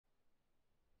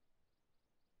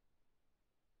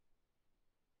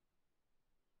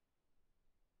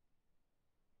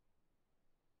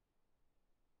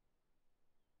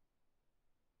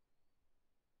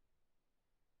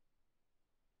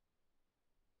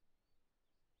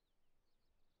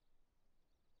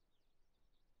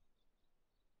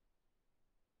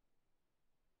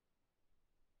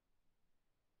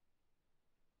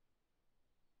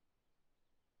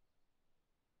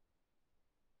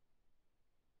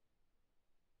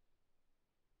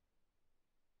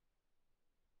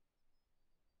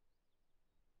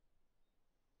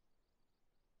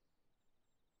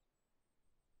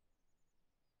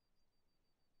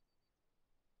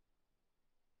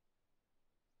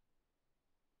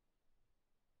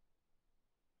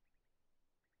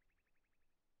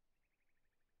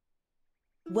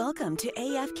Welcome to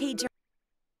AFK.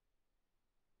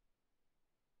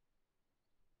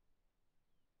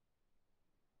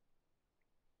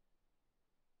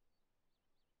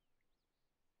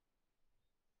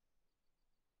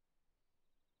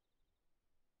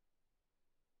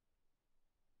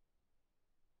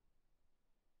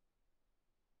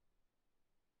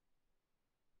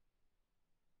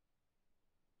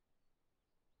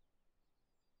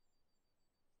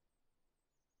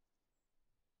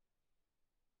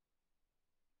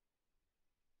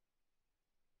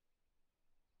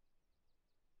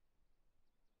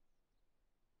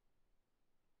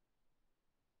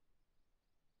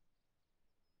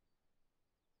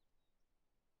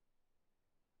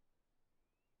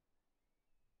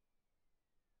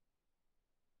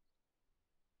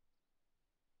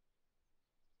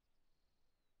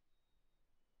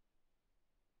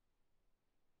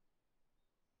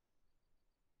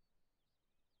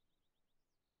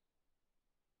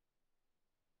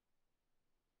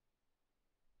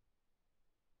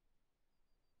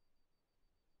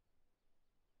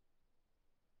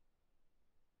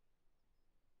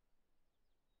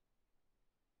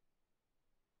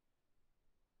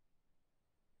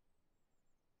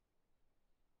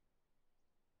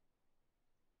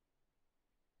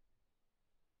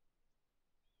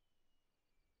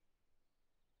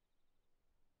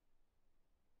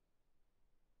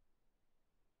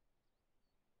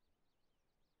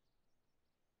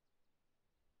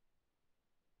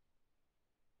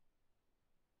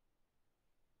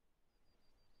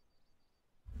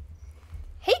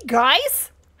 Hey guys!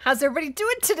 How's everybody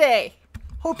doing today?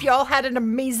 Hope you all had an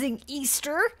amazing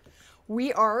Easter.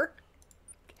 We are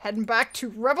heading back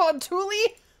to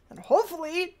Revontuli, and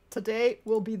hopefully today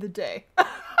will be the day.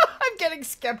 I'm getting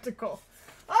skeptical.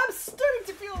 I'm starting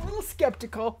to feel a little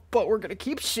skeptical, but we're gonna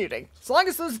keep shooting. As long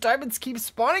as those diamonds keep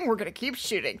spawning, we're gonna keep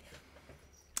shooting.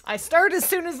 I start as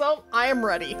soon as I am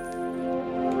ready.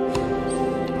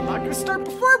 I'm not gonna start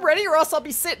before I'm ready, or else I'll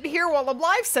be sitting here while I'm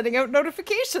live sending out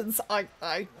notifications.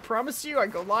 I promise you I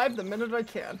go live the minute I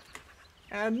can.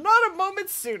 And not a moment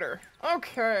sooner.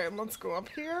 Okay, let's go up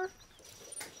here.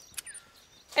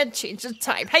 And change the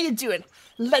time. How you doing?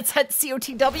 Let's hunt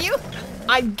COTW.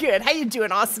 I'm good. How you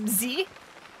doing, Awesome Z?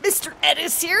 Mr. Ed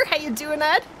is here. How you doing,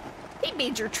 Ed? Hey,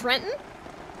 Major Trenton.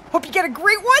 Hope you get a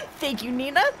great one. Thank you,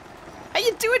 Nina. How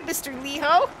you doing, Mr.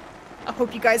 Leho? I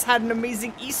hope you guys had an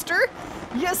amazing Easter.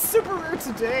 Yes, super rare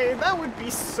today. That would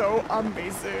be so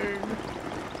amazing.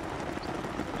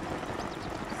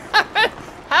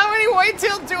 How many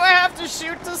whitetail do I have to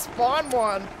shoot to spawn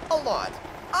one? A lot.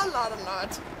 A lot.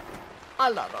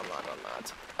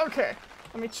 Okay,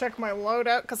 let me check my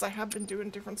loadout because I have been doing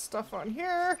different stuff on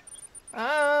here.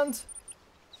 And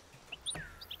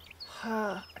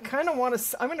I kind of want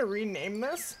to. I'm going to rename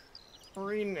this.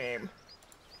 Rename.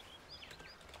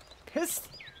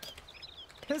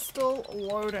 Pistol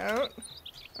loadout.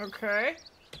 Okay.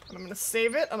 And I'm going to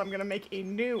save it, and I'm going to make a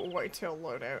new whitetail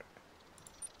loadout.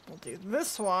 We'll do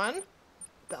this one.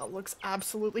 That looks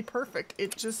absolutely perfect.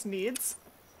 It just needs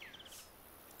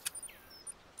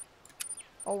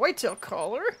a whitetail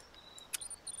collar.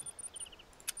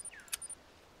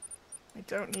 I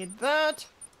don't need that.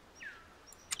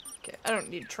 Okay, I don't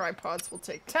need tripods. We'll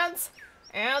take tents.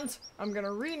 And I'm going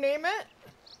to rename it.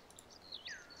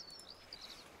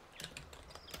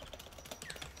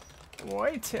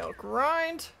 Whitetail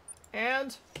grind.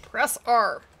 And press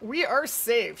R. We are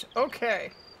saved. Okay.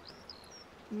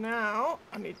 Now,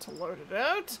 I need to load it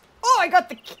out. Oh, I got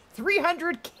the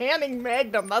 300 canning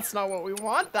magnum. That's not what we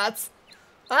want. That's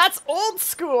old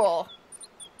school.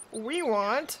 We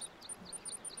want...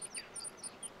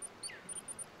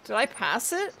 Did I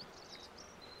pass it?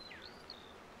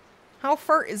 How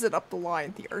far is it up the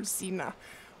line? The Arzina.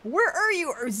 Where are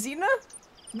you, Arzina?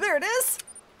 There it is.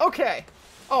 Okay.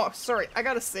 Oh, sorry. I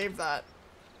gotta save that.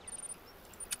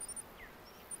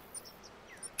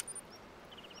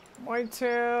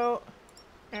 Whitetail.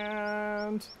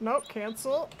 And... Nope,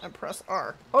 cancel. And press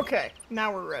R. Okay,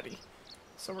 now we're ready.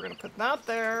 So we're gonna put that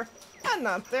there. And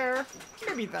that there.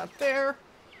 Maybe that there.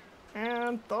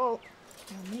 And the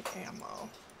ammo.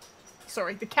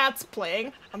 Sorry, the cat's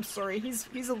playing. I'm sorry,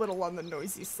 he's a little on the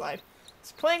noisy side.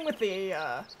 He's playing with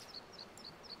a,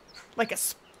 like a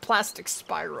plastic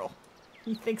spiral.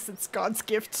 He thinks it's God's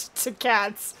gift to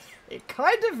cats. It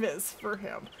kind of is for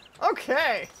him.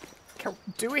 Okay.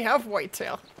 Do we have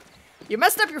whitetail? You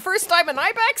messed up your first time in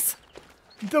ibex?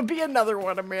 There'll be another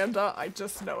one, Amanda. I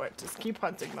just know it. Just keep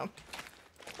hunting them.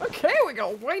 Okay, we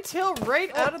got whitetail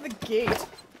right out of the gate.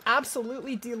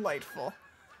 Absolutely delightful.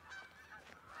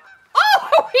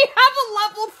 Oh, we have a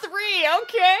level 3.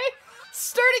 Okay.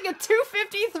 Starting at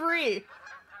 253.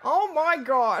 Oh my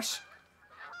gosh.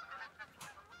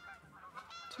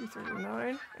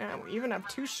 239. And we even have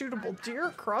 2 shootable deer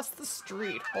across the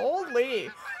street.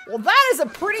 Holy. Well, that is a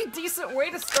pretty decent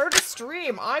way to start a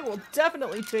stream. I will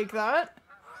definitely take that.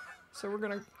 So we're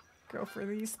gonna go for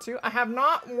these 2. I have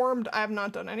not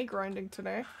done any grinding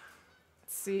today.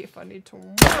 Let's see if I need to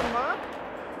warm up.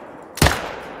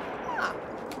 Ah,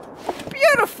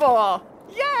 beautiful.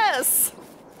 Yes.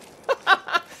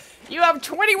 You have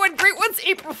 21 great ones,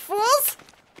 April Fools.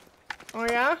 Oh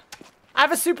yeah? I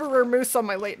have a super rare moose on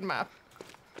my Layton map.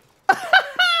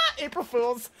 April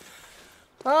Fools.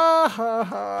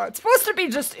 It's supposed to be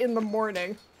just in the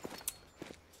morning.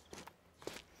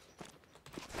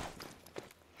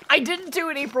 I didn't do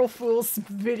an April Fool's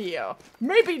video.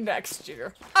 Maybe next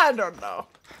year. I don't know.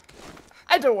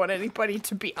 I don't want anybody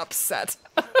to be upset.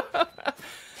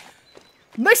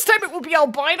 Next time it will be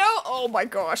albino? Oh my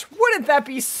gosh. Wouldn't that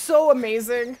be so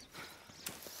amazing?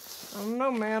 I don't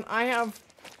know, man. I have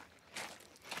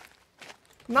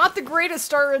not the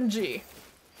greatest RNG.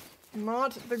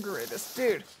 Not the greatest.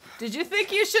 Dude, did you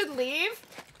think you should leave?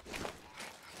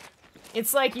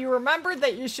 It's like you remembered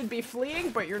that you should be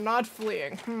fleeing, but you're not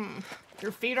fleeing.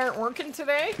 Your feet aren't working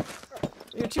today?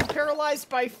 You're too paralyzed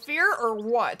by fear, or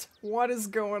what? What is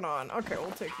going on? Okay,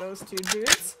 we'll take those 2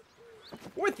 dudes.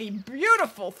 With the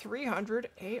beautiful 300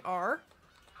 AR.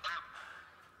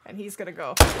 And he's gonna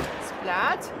go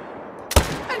splat.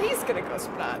 And he's gonna go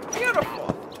splat.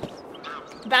 Beautiful.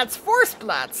 That's 4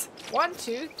 splats. 1,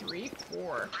 2, 3,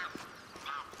 4.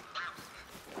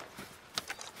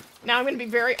 Now I'm gonna be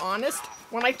very honest.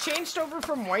 When I changed over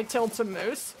from whitetail to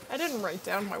moose, I didn't write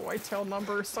down my whitetail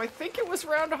number, so I think it was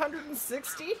around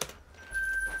 160.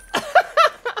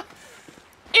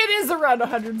 It is around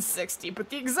 160, but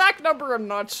the exact number I'm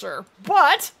not sure.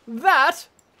 But that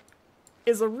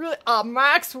is a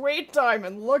max weight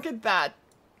diamond. Look at that.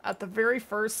 At the very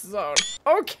first zone.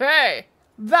 Okay.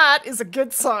 That is a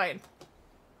good sign.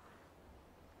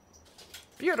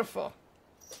 Beautiful.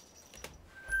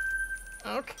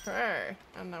 Okay.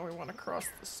 And now we want to cross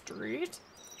the street.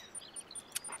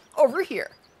 Over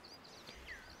here.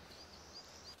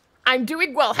 I'm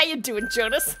doing well. How you doing,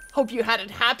 Jonas? Hope you had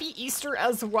a happy Easter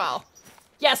as well.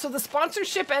 Yeah, so the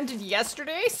sponsorship ended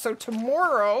yesterday, so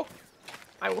tomorrow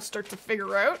I will start to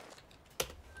figure out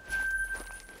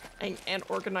and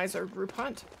organize our group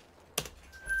hunt.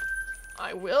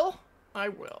 I will.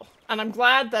 And I'm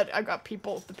glad that I've got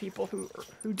the people who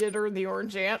did earn the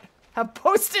orange ant have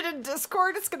posted in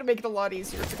Discord. It's gonna make it a lot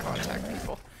easier to contact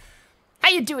people. How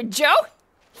you doing, Joe?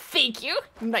 Thank you.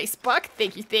 Nice buck.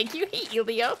 Thank you, thank you. Hey,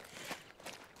 Elio.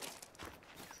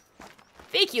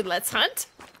 Thank you, Let's Hunt.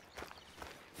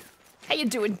 How you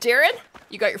doing, Darren?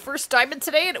 You got your first diamond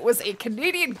today and it was a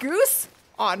Canadian goose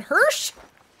on Hirsch?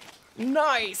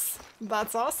 Nice.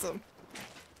 That's awesome.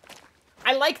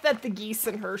 I like that the geese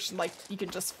in Hirsch, like, you can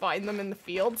just find them in the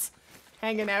fields,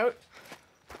 hanging out.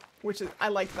 Which is, I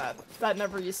like that. That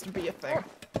never used to be a thing.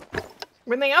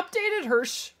 When they updated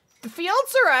Hirsch, the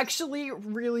fields are actually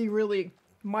really, really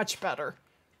much better.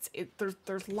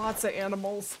 There's lots of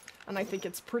animals, and I think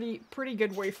it's pretty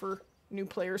good way for new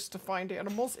players to find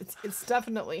animals. It's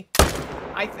definitely,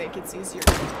 I think it's easier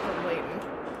for Layton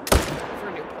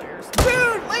for new players.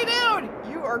 Dude, lay down!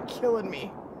 You are killing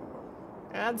me.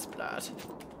 And splat.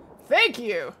 Thank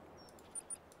you.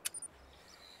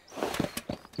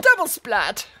 Double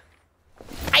splat.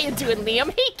 How you doing,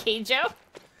 Liam? Hey, Kjo.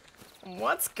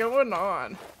 What's going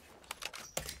on?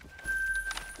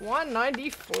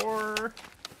 194.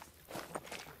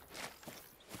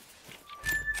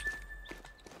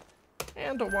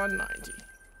 And a 190.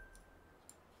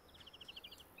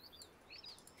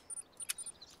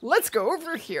 Let's go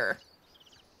over here.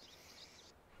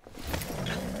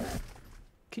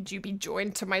 Could you be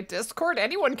joined to my Discord?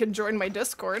 Anyone can join my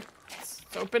Discord. It's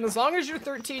open as long as you're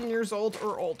 13 years old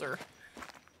or older.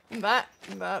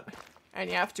 And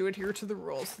you have to adhere to the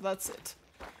rules. That's it.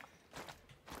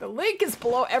 The link is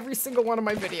below every single one of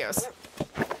my videos.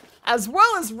 As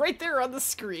well as right there on the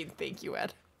screen. Thank you,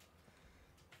 Ed.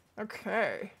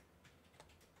 Okay.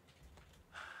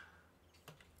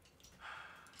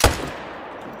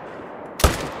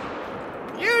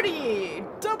 Beauty!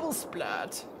 Double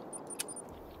splat.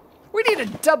 We need a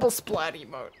double splat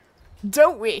emote.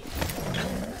 Don't we? I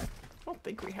don't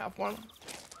think we have one.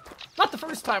 Not the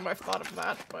first time I've thought of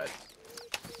that, but...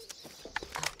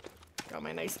 Got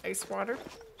my nice ice water.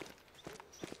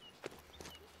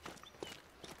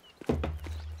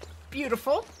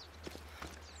 Beautiful.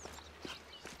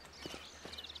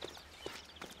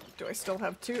 Do I still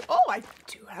have 2? Oh, I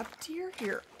do have deer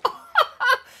here.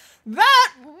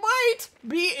 That might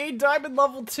be a diamond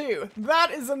level 2.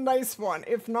 That is a nice one.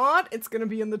 If not, it's going to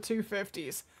be in the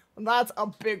 250s. And that's a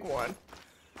big one.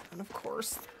 And of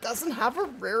course, doesn't have a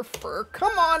rare fur.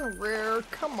 Come on, rare.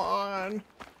 Come on.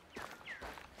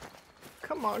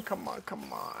 Come on, come on,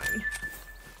 come on.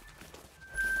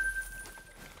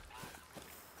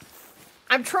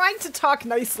 I'm trying to talk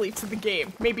nicely to the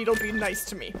game. Maybe it'll be nice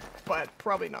to me, but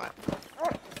probably not.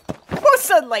 Most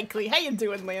unlikely. How you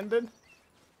doing, Landon?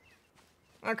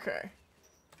 Okay.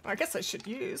 I guess I should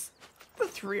use the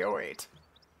 308.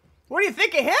 What do you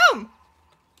think of him?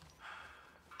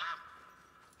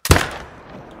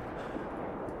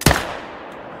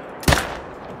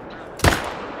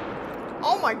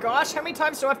 Oh my gosh, how many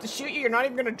times do I have to shoot you? You're not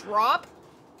even gonna drop?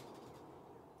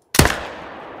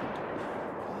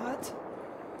 What?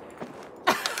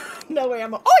 No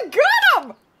ammo. Oh, I got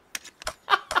him!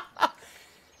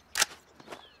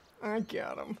 I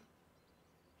got him.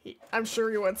 I'm sure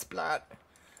he went splat.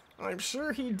 I'm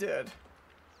sure he did.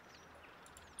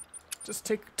 Just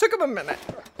took him a minute.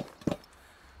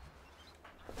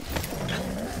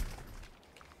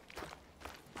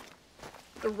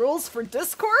 The rules for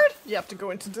Discord? You have to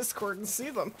go into Discord and see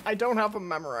them. I don't have them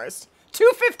memorized.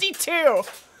 252!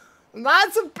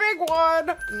 That's a big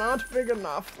one! Not big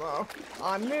enough, though.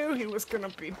 I knew he was gonna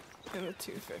be in the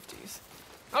 250s.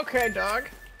 Okay, dog.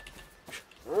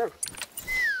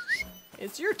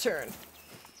 It's your turn.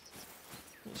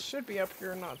 You should be up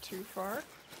here not too far.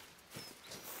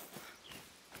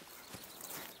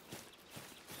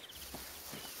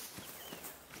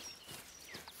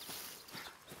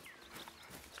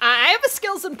 I have a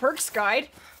skills and perks guide.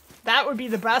 That would be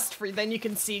the best for you. Then you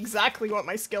can see exactly what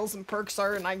my skills and perks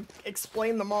are and I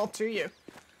explain them all to you.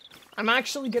 I'm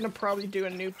actually gonna probably do a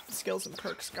new skills and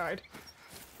perks guide.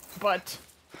 But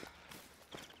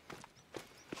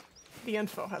the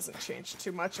info hasn't changed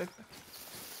too much.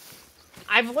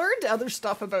 I've learned other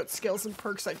stuff about skills and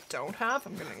perks I don't have.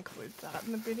 I'm gonna include that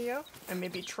in the video. And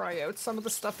maybe try out some of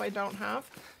the stuff I don't have.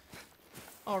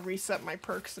 I'll reset my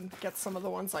perks and get some of the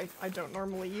ones I don't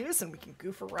normally use and we can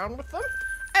goof around with them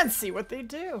and see what they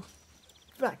do.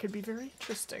 That could be very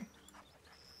interesting.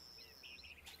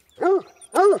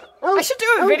 I should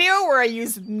do a video where I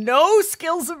use no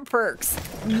skills and perks.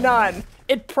 None.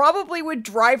 It probably would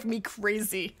drive me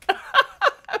crazy.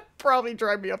 Probably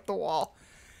drive me up the wall.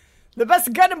 The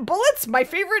best gun and bullets? My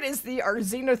favorite is the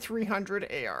Arzina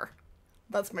 300 AR.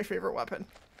 That's my favorite weapon.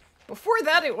 Before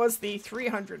that, it was the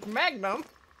 300 Magnum,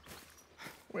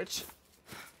 which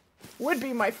would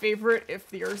be my favorite if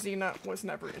the Arzina was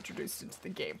never introduced into the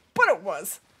game. But it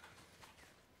was.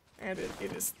 And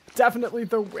it is definitely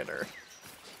the winner.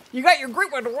 You got your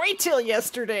great one Whitetail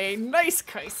yesterday. Nice,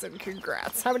 Kyson.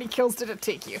 Congrats. How many kills did it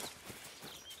take you?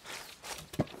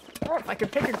 If I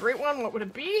could pick a great one, what would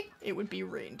it be? It would be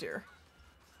reindeer.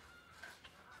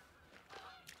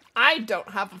 I don't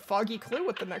have a foggy clue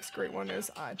what the next great one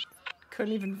is. I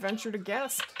couldn't even venture to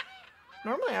guess.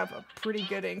 Normally I have a pretty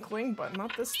good inkling, but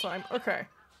not this time. Okay.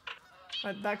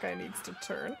 That guy needs to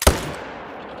turn.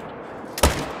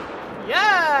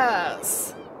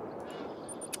 Yes!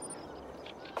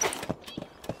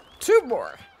 2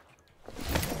 more.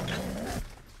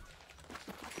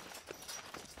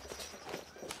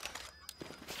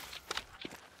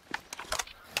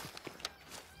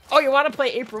 Oh, you want to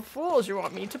play April Fools? You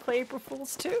want me to play April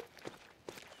Fools too?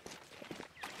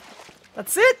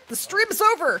 That's it! The stream's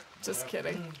over! Just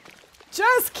kidding.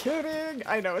 Just kidding!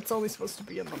 I know, it's only supposed to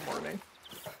be in the morning.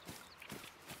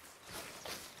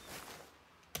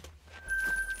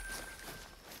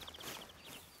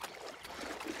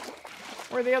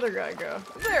 Where'd the other guy go?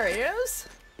 There he is!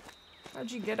 How'd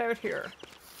you get out here?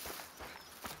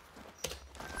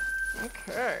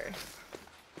 Okay.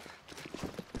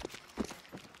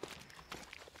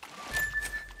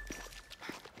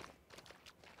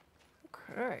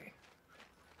 Okay.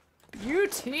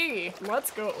 Beauty!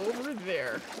 Let's go over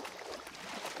there.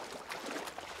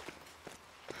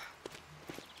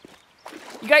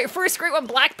 You got your first great one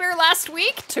black bear last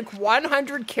week? Took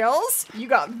 100 kills? You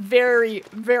got very,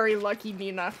 very lucky,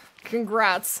 Nina.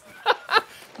 Congrats.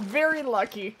 Very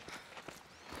lucky.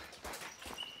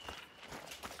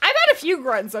 I've had a few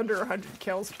gruns under 100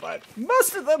 kills, but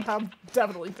most of them have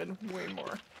definitely been way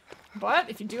more. But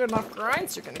if you do enough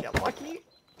grinds, you're gonna get lucky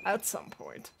at some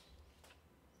point.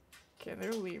 Okay,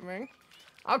 they're leaving.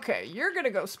 Okay, you're gonna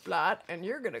go splat, and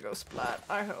you're gonna go splat,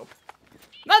 I hope.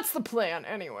 That's the plan,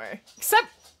 anyway. Except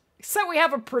we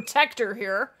have a protector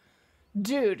here.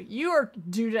 Dude, you are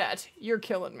dudette. You're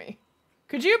killing me.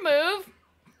 Could you move?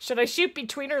 Should I shoot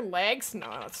between her legs? No,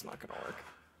 that's not gonna work.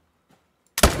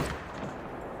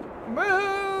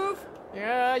 Move!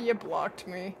 Yeah, you blocked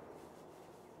me.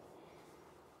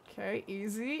 Okay,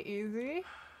 easy, easy.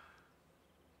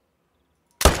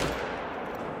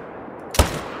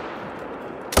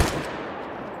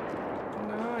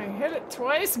 No, I hit it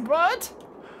twice, but...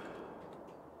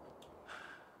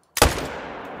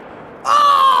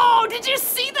 Oh, did you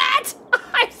see that?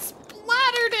 I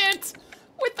splattered it!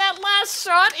 With that last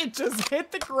shot, it just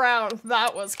hit the ground.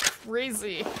 That was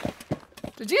crazy.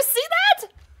 Did you see that?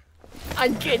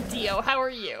 I'm good, Dio. How are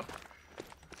you?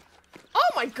 Oh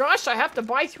my gosh, I have to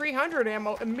buy 300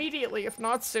 ammo immediately, if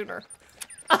not sooner.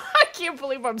 I can't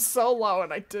believe I'm so low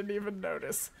and I didn't even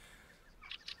notice.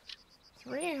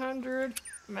 300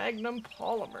 Magnum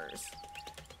polymers.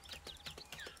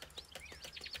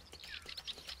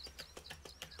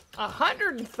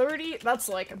 130, that's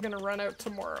like I'm gonna run out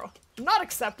tomorrow. Not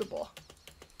acceptable.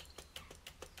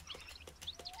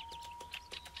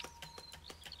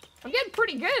 I'm getting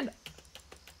pretty good.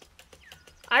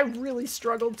 I really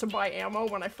struggled to buy ammo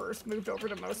when I first moved over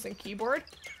to mouse and keyboard.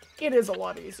 It is a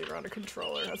lot easier on a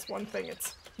controller. That's one thing.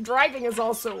 Driving is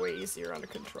also way easier on a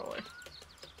controller.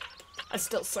 I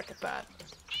still suck at that.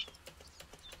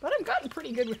 But I've gotten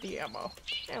pretty good with the ammo.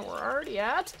 And we're already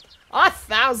at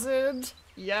 1,000.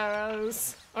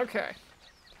 Yes. Okay.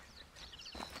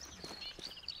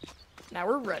 Now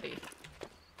we're ready.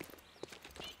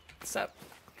 So,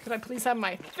 could I please have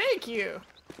my... Thank you!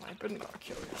 My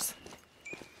binoculars.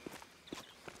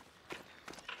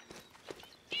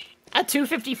 At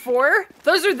 254?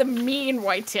 Those are the mean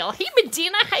whitetail. Hey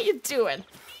Medina, how you doing?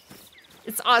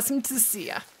 It's awesome to see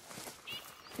ya.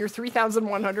 Your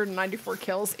 3,194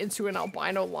 kills into an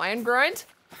albino lion grind?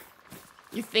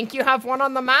 You think you have one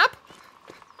on the map?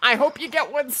 I hope you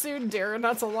get one soon, Darren.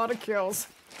 That's a lot of kills.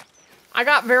 I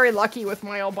got very lucky with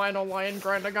my albino lion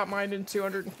grind. I got mine in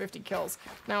 250 kills.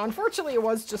 Now, unfortunately, it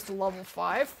was just a level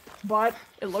 5, but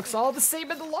it looks all the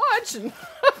same in the lodge, and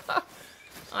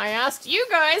I asked you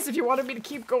guys if you wanted me to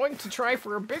keep going to try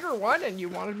for a bigger one, and you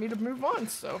wanted me to move on,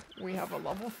 so we have a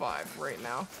level 5 right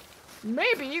now.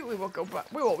 Maybe we will go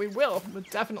back. We'll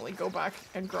definitely go back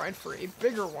and grind for a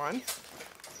bigger one.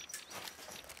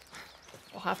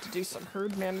 We'll have to do some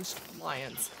herd managed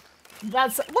lions.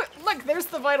 Look, there's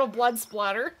the vital blood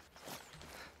splatter.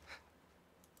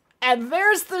 And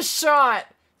there's the shot.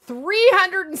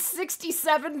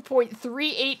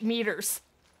 367.38 meters.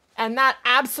 And that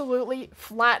absolutely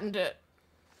flattened it.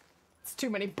 It's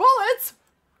too many bullets,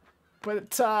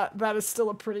 but that is still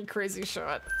a pretty crazy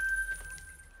shot.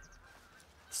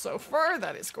 So far,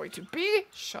 that is going to be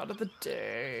shot of the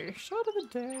day. Shot of the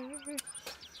day.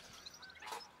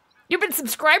 You've been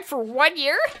subscribed for 1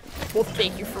 year? Well,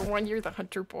 thank you for 1 year, the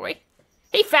Hunter Boy.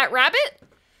 Hey, Fat Rabbit.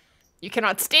 You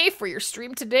cannot stay for your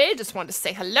stream today. Just wanted to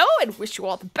say hello and wish you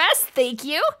all the best. Thank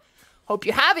you. Hope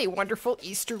you have a wonderful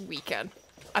Easter weekend.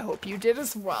 I hope you did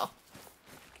as well.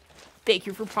 Thank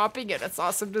you for popping in. It's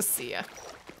awesome to see you.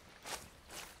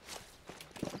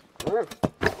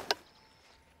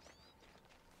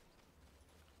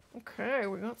 Okay,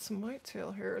 we got some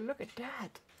whitetail here. Look at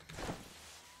that.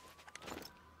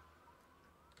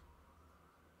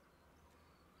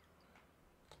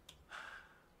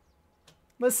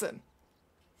 Listen.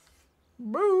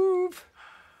 Move!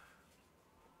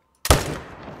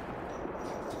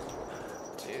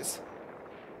 Jeez.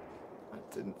 I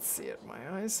didn't see it in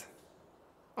my eyes.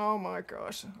 Oh my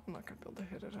gosh. I'm not gonna be able to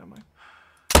hit it, am I?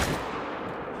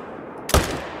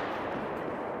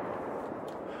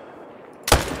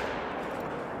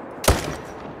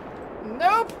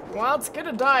 Nope! Well, it's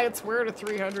gonna die. It's wearing a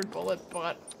 300 bullet,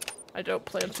 but I don't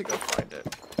plan to go find it.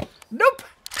 Nope!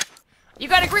 You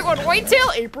got a great one,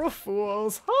 Whitetail? April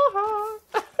Fools. Ha ha.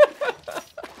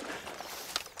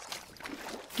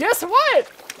 Guess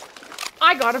what?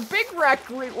 I got a big wreck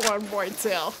great one,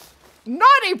 Whitetail.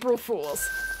 Not April Fools.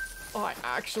 Oh, I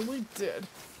actually did.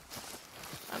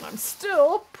 And I'm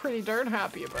still pretty darn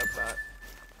happy about that.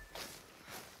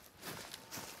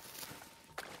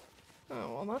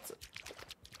 Oh, well, that's it.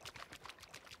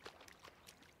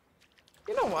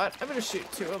 You know what? I'm gonna shoot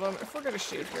 2 of them. If we're gonna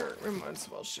shoot here, we might as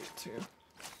well shoot 2.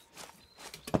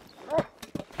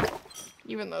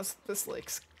 Even though this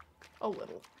lake's a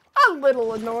little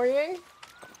annoying.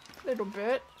 A little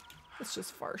bit. It's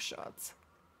just far shots.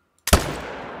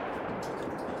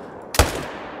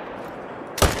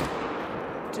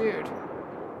 Dude.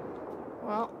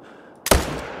 Well.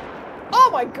 Oh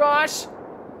my gosh!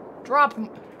 Drop.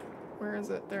 Where is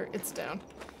it? There. It's down.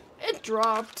 It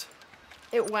dropped.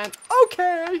 It went,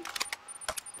 okay.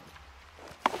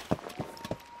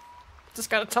 Just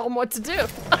gotta tell them what to do.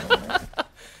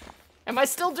 Am I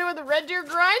still doing the red deer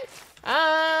grind?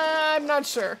 I'm not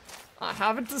sure. I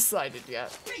haven't decided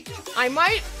yet. I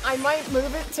might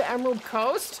move it to Emerald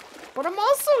Coast, but I'm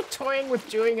also toying with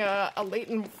doing a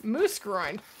latent moose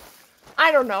grind.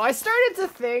 I don't know. I started to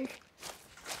think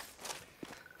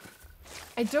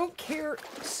I don't care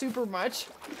super much.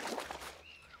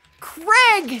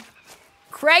 Craig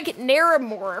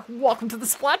Naramore, welcome to the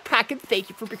Splat Pack and thank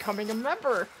you for becoming a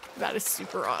member. That is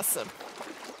super awesome.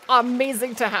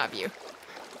 Amazing to have you.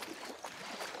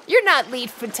 You're not late,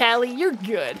 Fatali. You're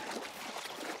good.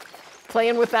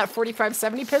 Playing with that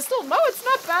 45-70 pistol? No, it's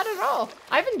not bad at all.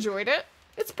 I've enjoyed it.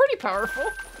 It's pretty powerful.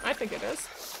 I think it is.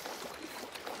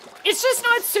 It's just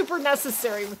not super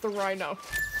necessary with the Rhino.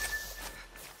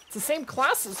 It's the same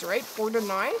classes, right? 4 to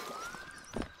 9.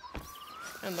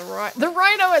 And the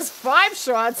Rhino has 5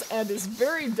 shots and is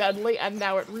very deadly, and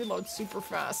now it reloads super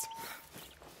fast.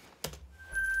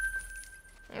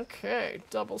 Okay,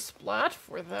 double splat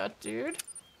for that dude.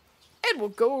 And we'll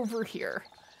go over here.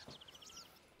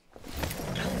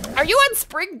 Are you on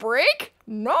spring break?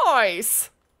 Nice!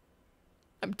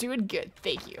 I'm doing good,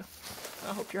 thank you.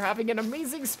 I hope you're having an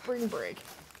amazing spring break.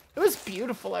 It was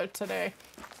beautiful out today.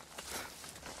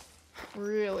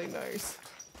 Really nice.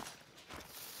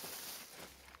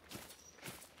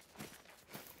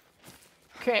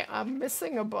 Okay, I'm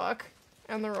missing a buck,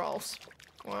 and they're all,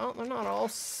 well, they're not all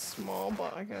small,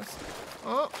 but I guess.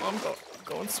 Oh, I'm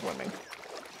going swimming.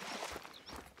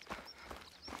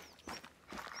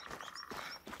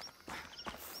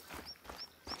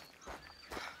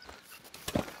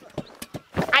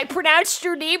 I pronounced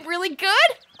your name really good?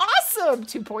 Awesome!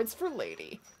 2 points for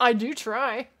Lady. I do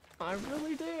try. I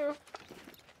really do.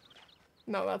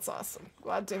 No, that's awesome.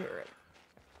 Glad to hear it.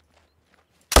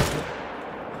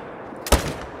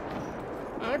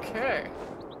 Okay.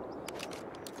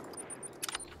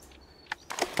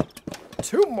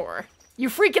 2 more. You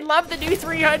freaking love the new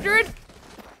 300?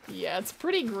 Yeah, it's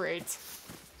pretty great.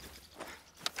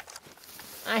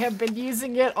 I have been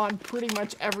using it on pretty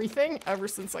much everything ever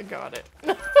since I got it.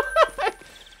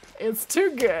 It's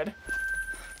too good.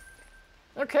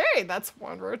 Okay, that's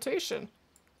 1 rotation.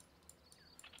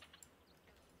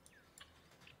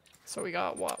 So we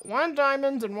got what? 1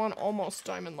 diamond and 1 almost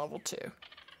diamond level 2.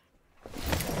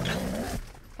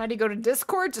 How do you go to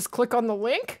Discord? Just click on the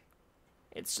link.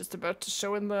 It's just about to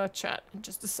show in the chat in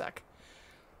just a sec.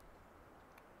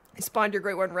 You spawned your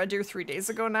Great One Red Deer 3 days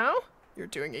ago now. You're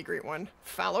doing a Great One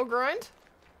fallow grind.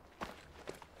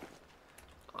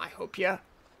 I hope you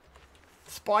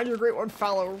spawn your Great One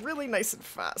fallow really nice and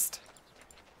fast.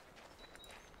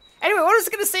 Anyway, what I was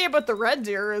going to say about the red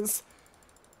deer is,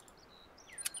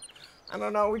 I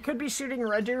don't know, we could be shooting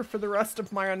red deer for the rest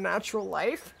of my unnatural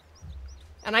life.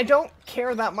 And I don't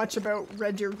care that much about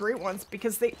red deer Great Ones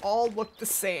because they all look the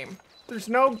same. There's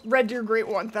no red deer Great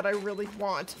One that I really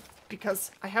want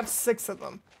because I have 6 of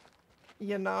them.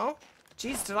 You know?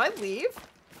 Jeez, did I leave?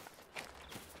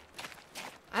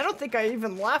 I don't think I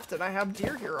even left and I have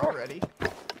deer here already.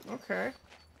 Okay.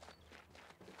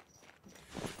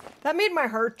 That made my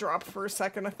heart drop for a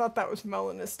second. I thought that was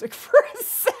melanistic for a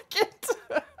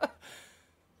second.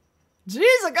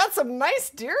 Jeez, I got some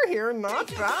nice deer here. Not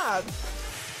bad.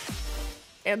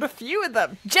 And a few of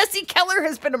them. Jesse Keller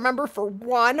has been a member for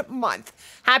 1 month.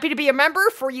 Happy to be a member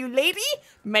for you, lady.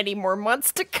 Many more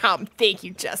months to come. Thank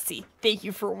you, Jesse. Thank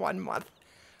you for 1 month.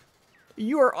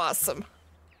 You are awesome.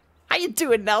 How you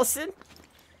doing, Nelson?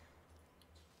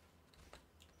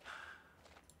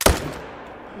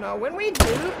 Now, when we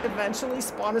do eventually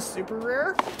spawn a super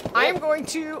rare, I am going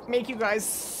to make you guys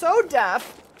so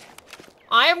deaf.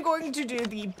 I am going to do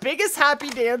the biggest happy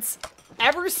dance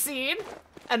ever seen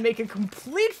and make a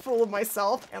complete fool of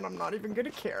myself, and I'm not even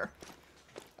gonna care.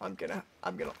 I'm gonna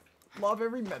love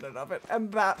every minute of it,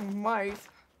 and that might...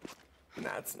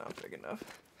 Nah, it's not big enough.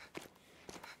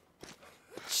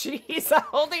 Jeez, I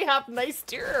only have nice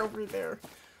deer over there.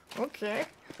 Okay.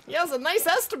 He has a nice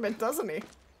estimate, doesn't he?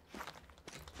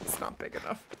 It's not big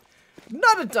enough.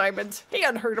 Not a diamond. Hey,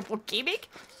 Unhurtable Gaming.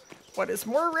 What is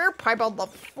more rare, piebald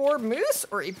level 4 moose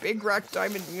or a big rack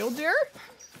diamond mule deer?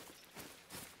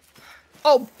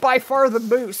 Oh, by far the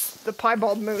moose. The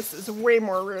piebald moose is way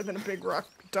more rare than a big rock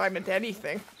diamond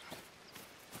anything.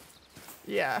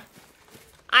 Yeah.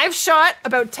 I've shot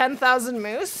about 10,000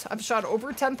 moose. I've shot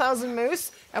over 10,000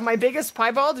 moose, and my biggest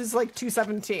piebald is like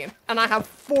 217. And I have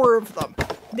 4 of them.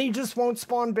 They just won't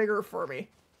spawn bigger for me.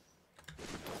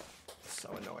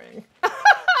 So annoying.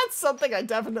 That's something I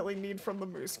definitely need from the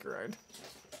moose grind.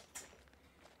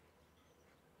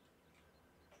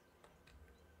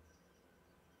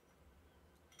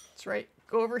 That's right.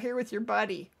 Go over here with your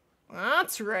buddy.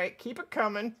 That's right. Keep it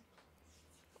coming.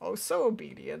 Oh, so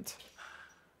obedient.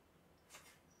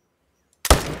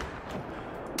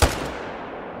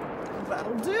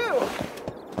 That'll do.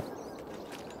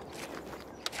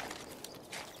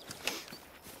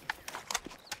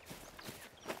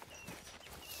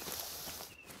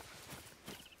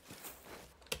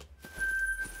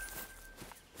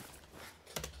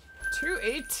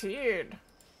 $218.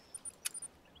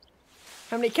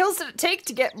 How many kills did it take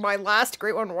to get my last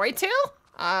great one whitetail?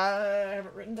 I have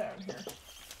it written down here.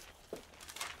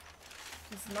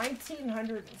 It's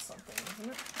 1900 and something,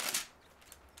 isn't it?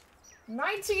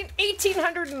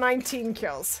 1819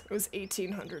 kills. It was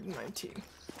 1819.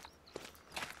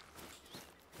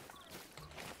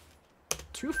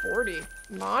 240.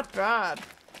 Not bad.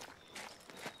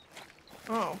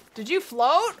 Oh, did you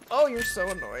float? Oh, you're so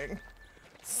annoying.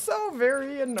 So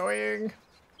very annoying.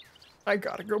 I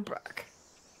gotta go back.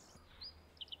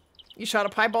 You shot a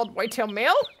piebald whitetail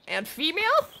male and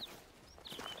female?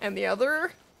 And the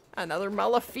other, another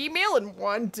mala female in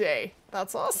one day.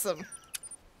 That's awesome.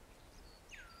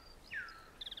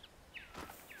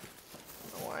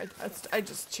 Oh, I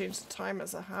just changed the time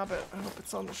as a habit. I hope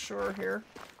it's on the shore here.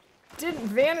 Didn't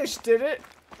vanish, did it?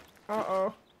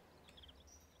 Uh-oh.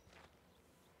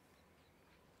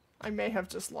 I may have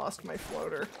just lost my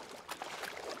floater.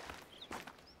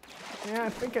 Yeah, I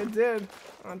think I did.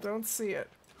 I don't see it.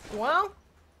 Well,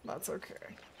 that's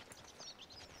okay.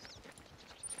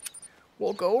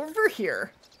 We'll go over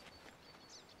here.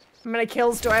 How many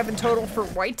kills do I have in total for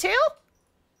whitetail?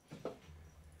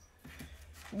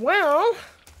 Well,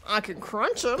 I can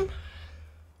crunch them.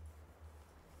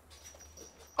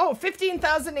 Oh,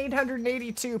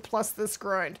 15,882 plus this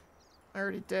grind. I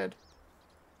already did.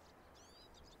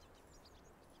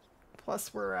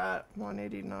 Plus we're at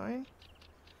 189.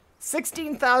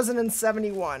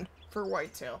 16,071 for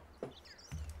whitetail.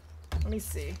 Let me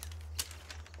see.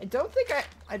 I don't think I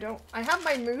have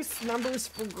my moose numbers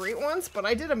for great ones, but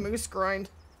I did a moose grind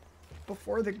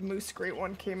before the moose great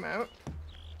one came out.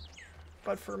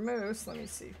 But for moose, let me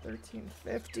see.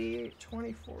 1350,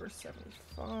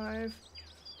 2475,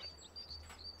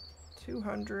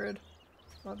 200,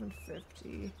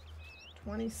 1150,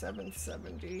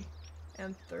 2770,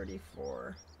 and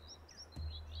 34.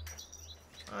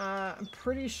 I'm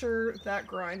pretty sure that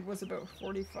grind was about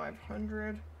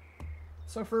 4,500.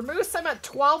 So for moose, I'm at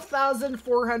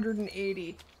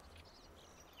 12,480.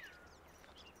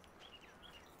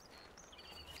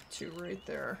 Two right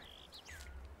there.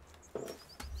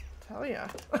 Tell ya.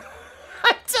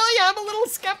 I tell ya, I'm a little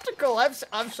skeptical. I've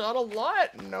shot a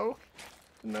lot. No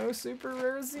super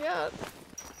rares yet.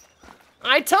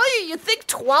 I tell you, you'd think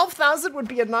 12,000 would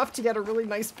be enough to get a really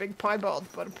nice big piebald,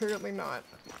 but apparently not.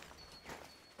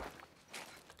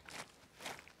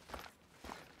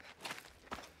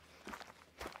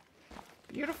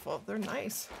 Beautiful. They're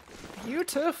nice.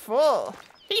 Beautiful.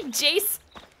 Hey, Jace.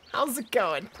 How's it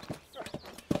going?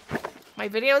 My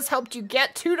videos helped you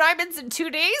get 2 diamonds in 2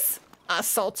 days? A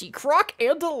salty croc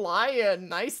and a lion.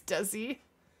 Nice, Desi.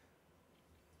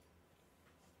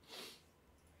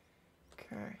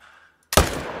 Okay.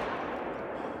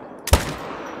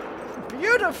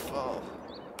 Beautiful.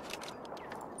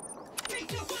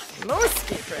 No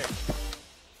escaping.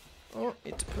 Oh,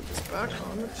 need to put this back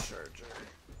on the charger.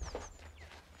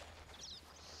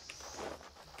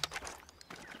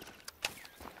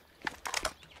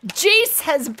 Jace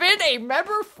has been a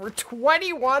member for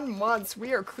 21 months.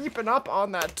 We are creeping up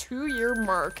on that 2-year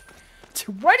mark.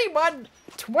 21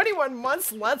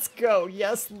 months, let's go.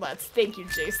 Yes, let's. Thank you,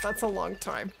 Jace. That's a long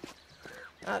time.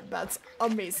 That's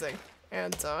amazing.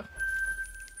 And,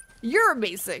 you're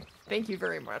amazing. Thank you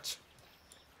very much.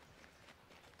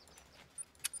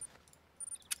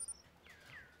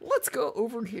 Let's go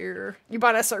over here. You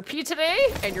bought SRP today,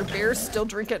 and your bears still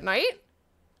drink at night?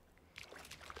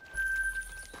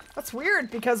 That's weird,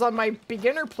 because on my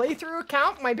beginner playthrough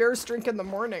account, my bears drink in the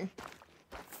morning.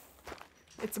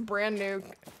 It's a brand new... I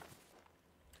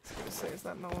was gonna say, is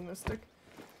that melanistic?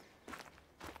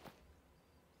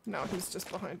 No, he's just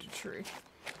behind a tree.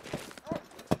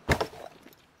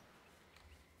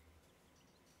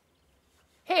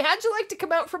 Hey, how'd you like to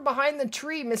come out from behind the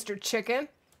tree, Mr. Chicken?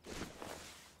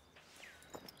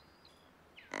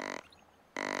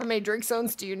 How many drink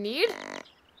zones do you need?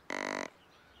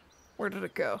 Where did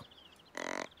it go?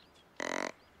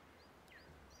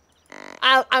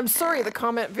 I'm sorry, the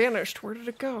comment vanished. Where did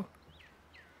it go?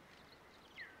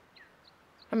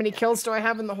 How many kills do I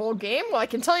have in the whole game? Well, I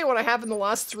can tell you what I have in the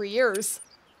last 3 years,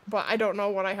 but I don't know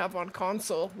what I have on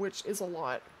console, which is a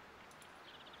lot.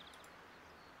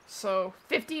 So,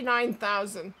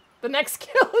 59,000. The next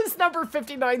kill is number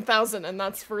 59,000, and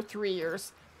that's for 3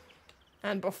 years.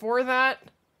 And before that,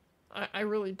 I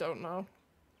really don't know.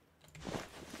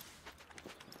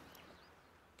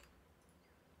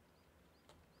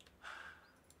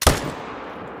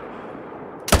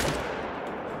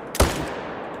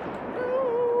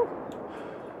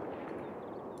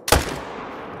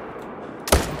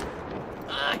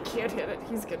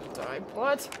 He's gonna die,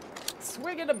 but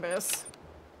swing and a miss.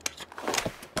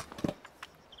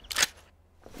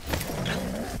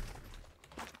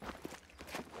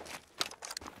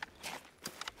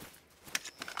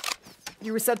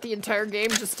 You reset the entire game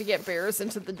just to get bears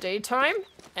into the daytime?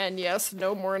 And yes,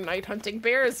 no more night hunting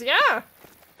bears. Yeah!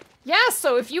 Yeah,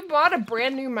 so if you bought a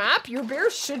brand new map, your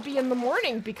bears should be in the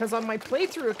morning, because on my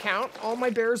playthrough account, all my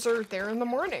bears are there in the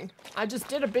morning. I just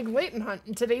did a big Leighton hunt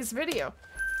in today's video.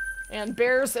 And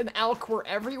bears and elk were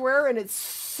everywhere, and it's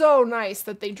so nice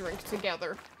that they drink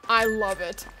together. I love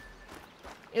it.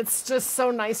 It's just so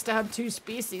nice to have two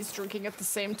species drinking at the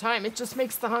same time. It just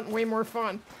makes the hunt way more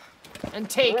fun. And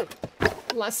take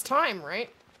less time, right?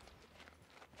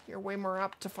 You're way more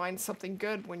apt to find something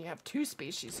good when you have two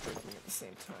species drinking at the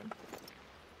same time.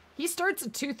 He starts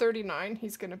at 239.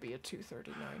 He's gonna be at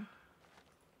 239.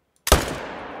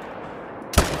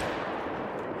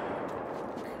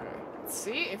 Okay, let's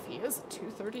see if he is at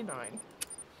 239.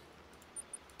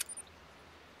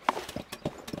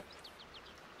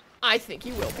 I think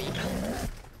he will be.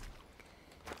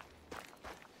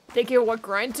 Thinking of what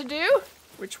grind to do?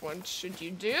 Which one should you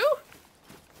do?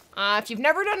 If you've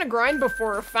never done a grind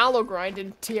before, a fallow grind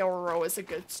in TRO is a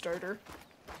good starter.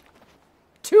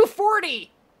 240!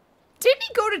 Didn't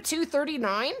he go to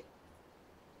 239?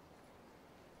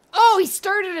 Oh, he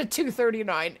started at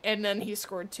 239, and then he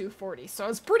scored 240, so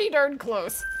it's pretty darn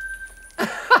close.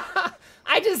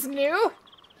 I just knew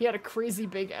he had a crazy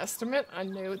big estimate. I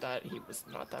knew that he was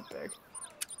not that big.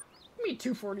 I mean,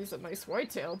 240 is a nice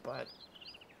whitetail, but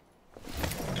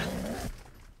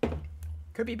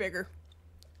could be bigger.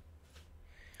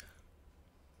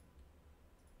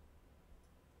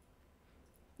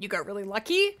 You got really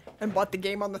lucky and bought the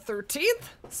game on the 13th,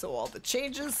 so all the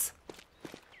changes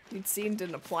you'd seen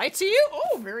didn't apply to you.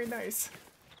 Oh, very nice.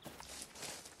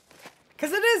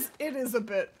 Because it is a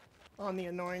bit on the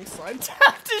annoying side to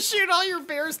have to shoot all your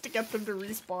bears to get them to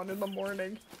respawn in the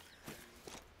morning.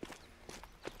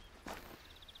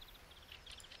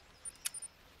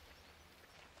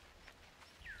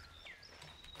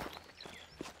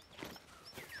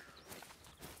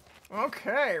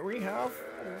 Okay, we have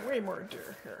way more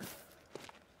deer here.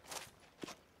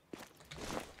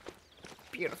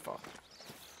 Beautiful.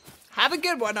 Have a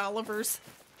good one, Olivers.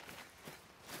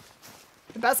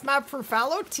 The best map for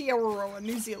fallow? Aotearoa,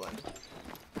 New Zealand.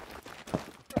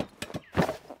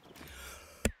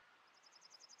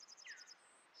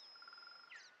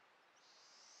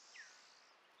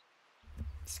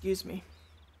 Excuse me.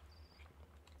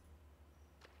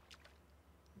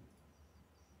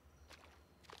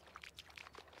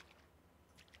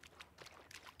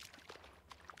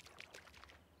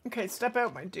 Okay, step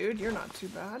out, my dude. You're not too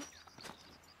bad.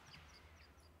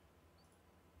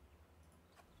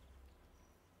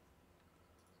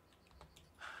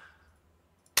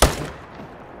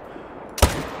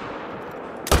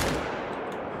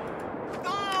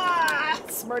 Ah!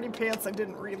 Smarty pants, I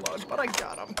didn't reload, but I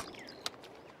got him.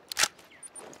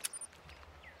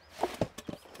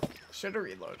 Should have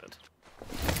reloaded.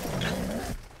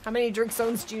 How many drink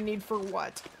zones do you need for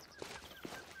what?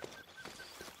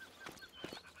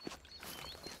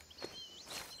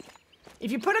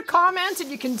 If you put a comment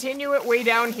and you continue it way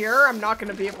down here, I'm not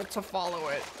going to be able to follow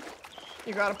it.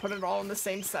 You gotta put it all in the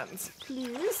same sentence.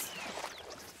 Please?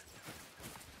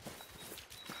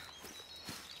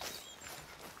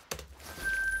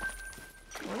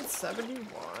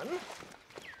 $171.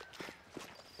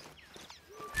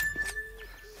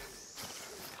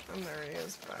 And there he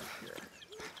is back here.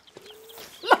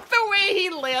 Look the way he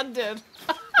landed!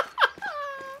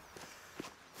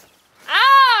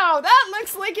 Ow! That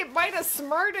looks like it might have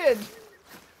smarted!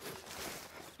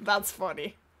 That's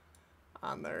funny.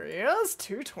 And there he is,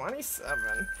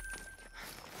 227.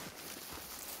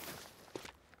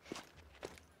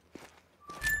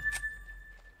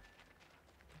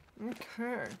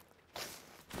 Okay.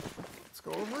 Let's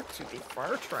go over to the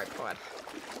fire tripod.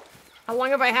 How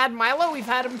long have I had Milo? We've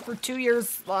had him for 2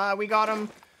 years. We got him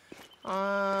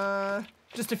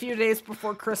just a few days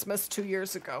before Christmas 2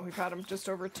 years ago. We've had him just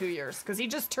over 2 years because he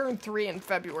just turned 3 in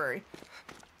February.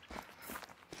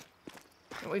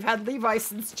 And we've had Levi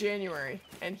since January,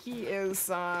 and he is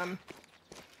 10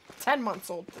 months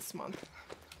old this month.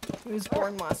 He was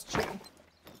born last June.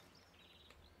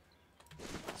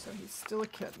 So he's still a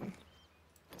kitten.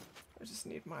 I just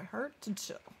need my heart to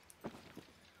chill.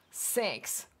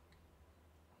 Thanks.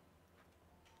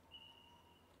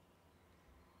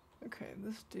 Okay,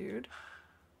 this dude.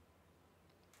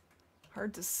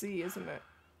 Hard to see, isn't it?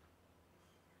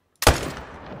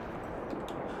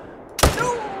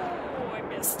 No! I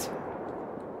missed.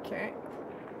 Okay.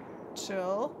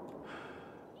 Chill.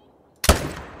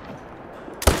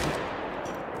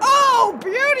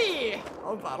 beauty!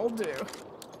 Oh, that'll do.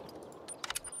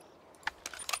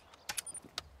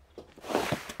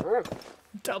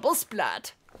 Double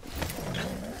splat.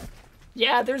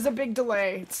 Yeah, there's a big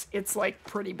delay. It's like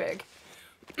pretty big.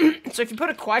 So if you put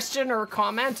a question or a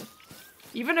comment,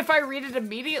 even if I read it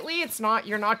immediately,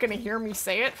 you're not gonna hear me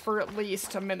say it for at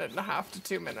least 1.5 to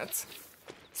 2 minutes.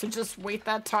 So just wait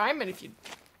that time, and if you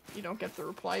don't get the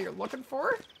reply you're looking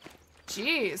for,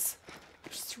 jeez,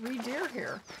 there's 3 deer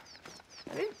here.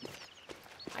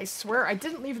 I swear I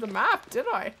didn't leave the map, did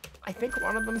I? I think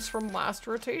one of them's from last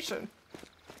rotation.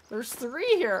 There's 3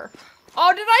 here.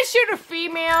 Oh, did I shoot a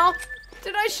female?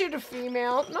 Did I shoot a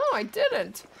female? No, I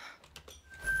didn't.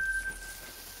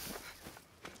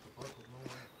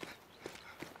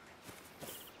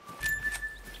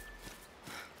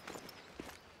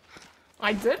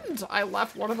 I didn't. I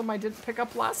left one of them I didn't pick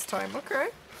up last time. Okay.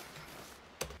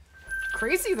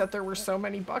 Crazy that there were so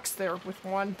many bucks there with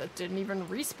one that didn't even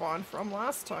respawn from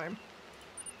last time.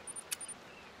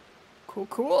 Cool,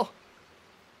 cool.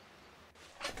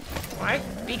 Why?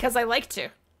 Because I like to.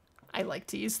 I like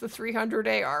to use the 300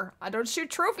 AR. I don't shoot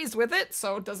trophies with it,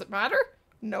 so does it matter?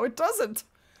 No, it doesn't.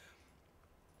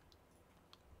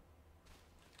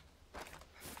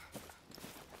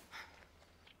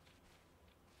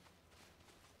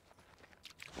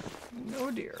 No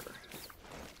deer.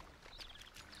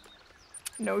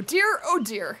 No deer, oh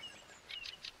dear.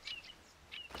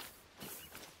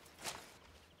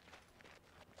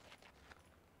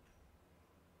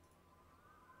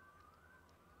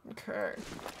 Okay.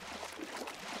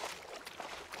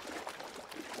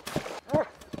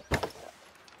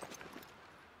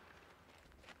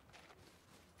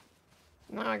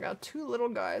 Now I got 2 little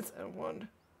guys and 1.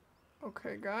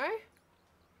 Okay, guy.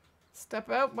 Step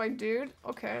out, my dude.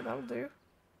 Okay, that'll do.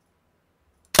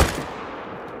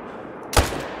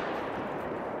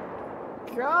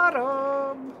 Got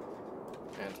him!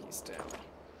 And he's down.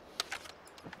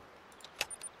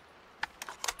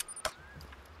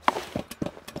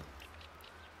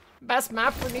 Best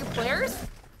map for new players?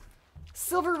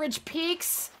 Silver Ridge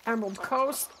Peaks, Emerald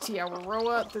Coast,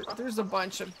 Tiawaroa. There's a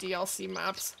bunch of DLC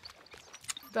maps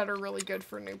that are really good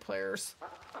for new players.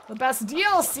 The best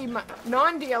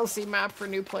non-DLC map for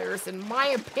new players, in my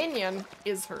opinion,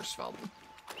 is Hirschfelden.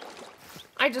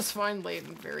 I just find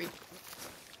Layton very...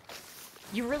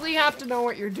 You really have to know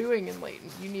what you're doing in Layton.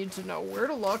 You need to know where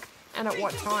to look and at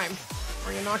what time,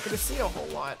 or you're not going to see a whole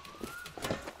lot.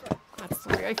 That's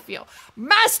the way I feel.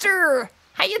 Master!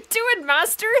 How you doing,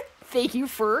 Master? Thank you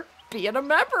for being a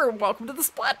member. Welcome to the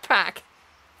Splat Pack.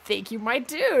 Thank you, my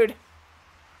dude.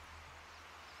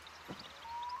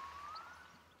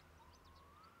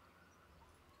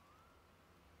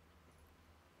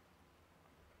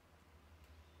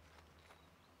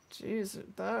 Jeez,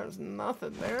 there's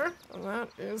nothing there. That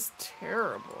is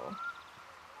terrible.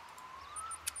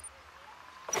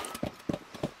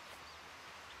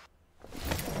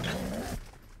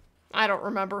 I don't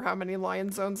remember how many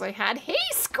lion zones I had. Hey,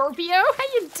 Scorpio, how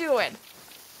you doing?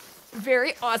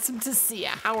 Very awesome to see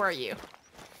ya. How are you?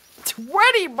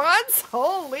 20 months?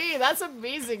 Holy, that's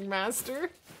amazing, Master.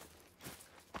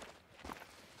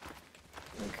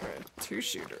 Okay, 2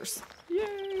 shooters.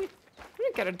 Yay. I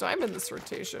didn't get a diamond this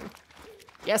rotation.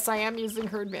 Yes, I am using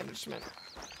herd management.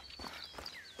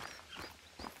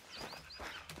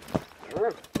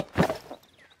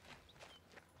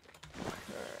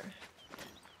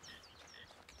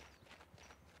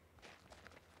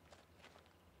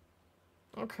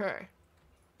 Okay.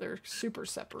 They're super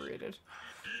separated.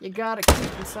 You gotta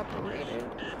keep them separated.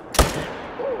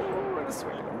 Oh, and a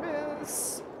swing and a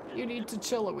miss. You need to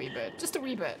chill a wee bit. Just a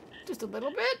wee bit. Just a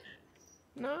little bit?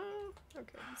 No?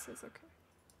 Okay, he says okay.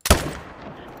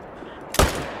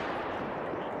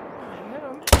 I hit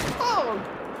him. Oh!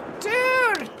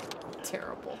 Dude!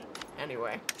 Terrible.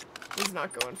 Anyway, he's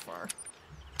not going far.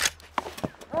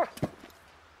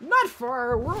 Not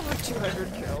far! We're over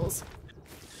 200 kills.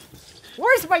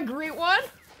 Where's my great one?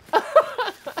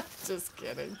 Just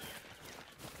kidding.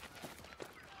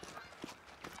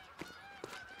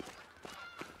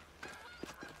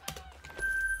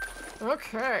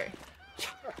 Okay.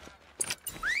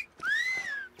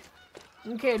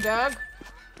 Okay, Doug.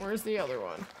 Where's the other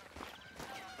one?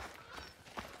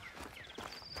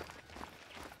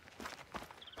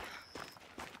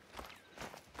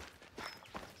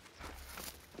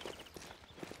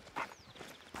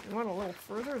 He went a little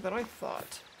further than I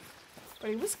thought. But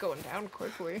he was going down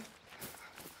quickly.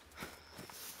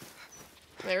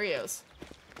 There he is.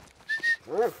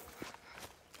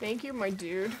 Thank you, my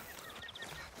dude.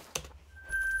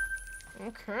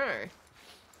 Okay.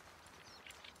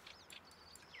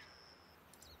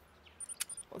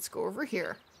 Let's go over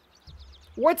here.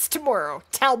 What's tomorrow?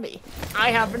 Tell me. I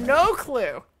have no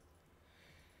clue.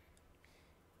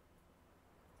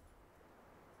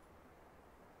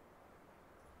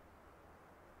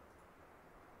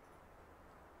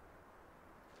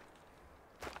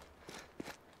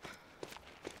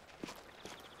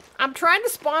 I'm trying to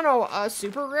spawn a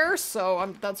super rare,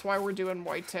 so that's why we're doing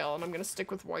Whitetail, and I'm gonna stick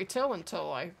with Whitetail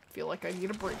until I feel like I need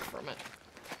a break from it.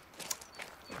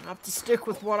 I have to stick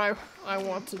with what I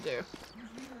want to do.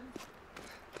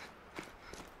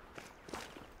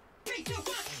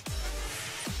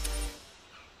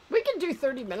 We can do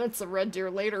 30 minutes of red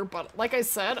deer later, but like I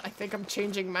said, I think I'm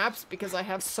changing maps because I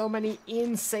have so many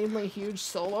insanely huge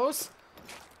solos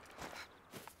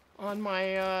on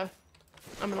my, I'm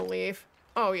gonna leave.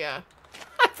 Oh yeah,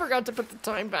 I forgot to put the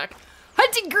time back.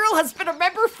 Hunting Girl has been a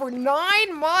member for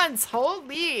 9 months.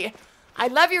 Holy. I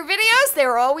love your videos. They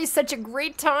are always such a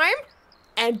great time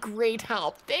and great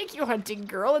help. Thank you, Hunting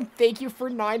Girl, and thank you for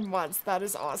 9 months. That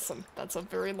is awesome. That's a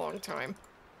very long time,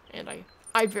 and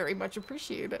I very much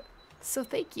appreciate it. So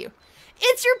thank you.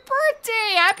 It's your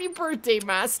birthday! Happy birthday,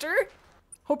 Master.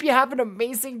 Hope you have an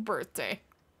amazing birthday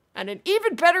and an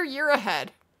even better year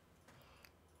ahead.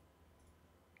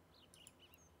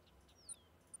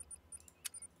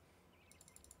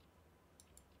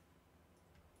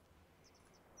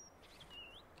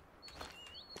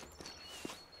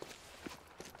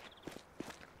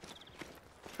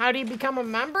 How do you become a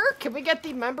member? Can we get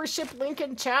the membership link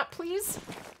in chat, please?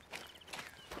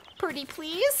 Pretty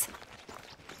please?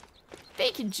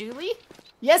 Thank you, Julie.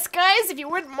 Yes, guys, if you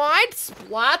wouldn't mind,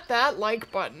 splat that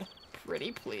like button.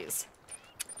 Pretty please.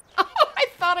 Oh, I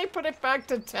thought I put it back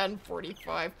to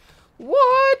 10:45.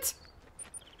 What?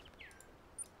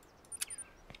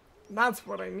 That's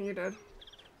what I needed.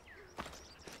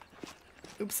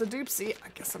 Oops-a-doopsie. I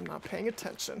guess I'm not paying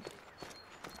attention.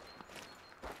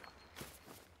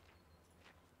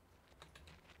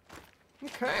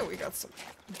 Okay, we got some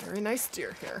very nice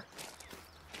deer here.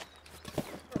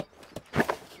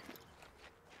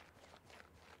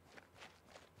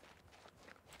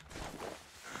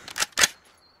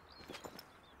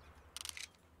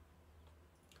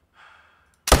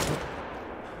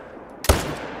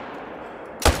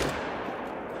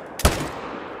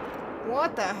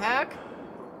 What the heck?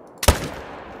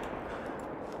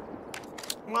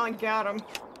 Well, I got him.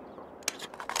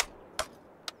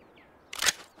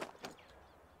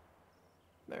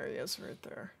 There he is right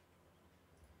there.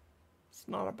 It's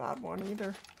not a bad one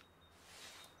either.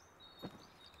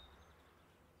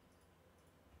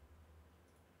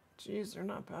 Jeez, they're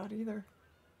not bad either.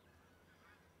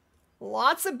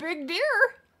 Lots of big deer.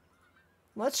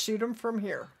 Let's shoot them from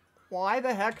here. Why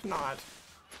the heck not?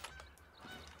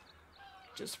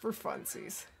 Just for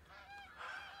funsies.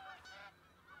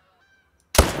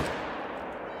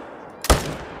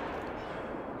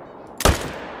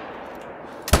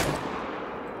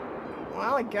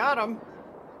 Well, I got him.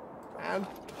 And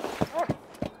oh,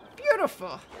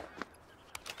 beautiful.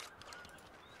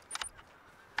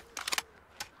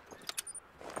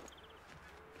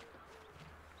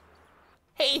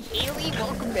 Hey, Haley,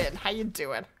 welcome in. How you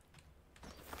doing?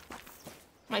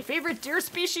 My favorite deer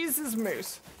species is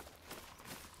moose.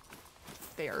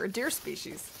 They are a deer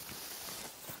species.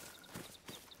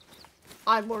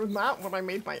 I learned that when I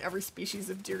made my every species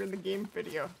of deer in the game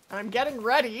video. And I'm getting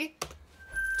ready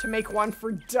to make one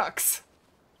for ducks.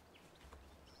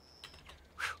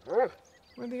 Where'd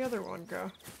the other one go?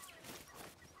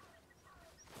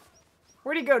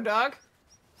 Where'd he go, dog?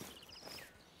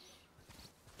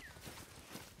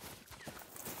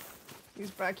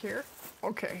 He's back here?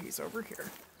 Okay, he's over here.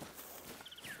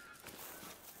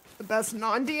 The best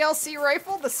non-DLC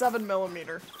rifle? The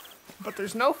 7mm. But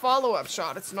there's no follow-up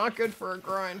shot. It's not good for a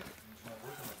grind.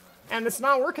 And it's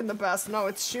not working the best. No,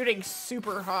 it's shooting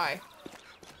super high.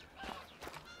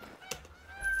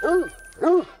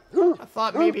 I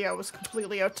thought maybe I was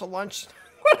completely out to lunch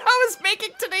when I was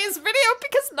making today's video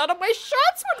because none of my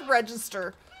shots would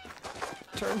register.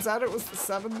 Turns out it was the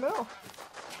 7mm.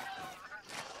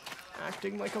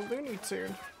 Acting like a Looney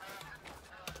Tune.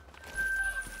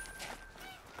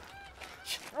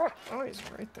 Oh, he's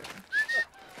right there.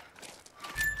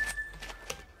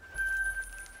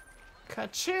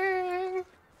 Ka-ching!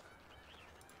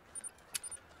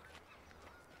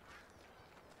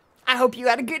 I hope you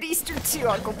had a good Easter too,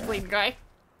 Uncle Plane Guy.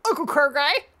 Uncle Car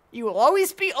Guy, you will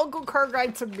always be Uncle Car Guy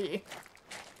to me.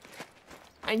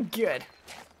 I'm good.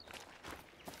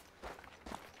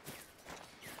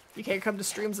 You can't come to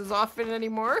streams as often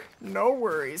anymore? No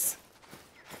worries.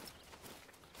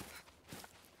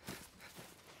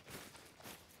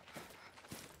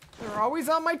 They're always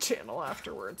on my channel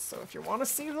afterwards, so if you want to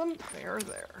see them, they are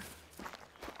there.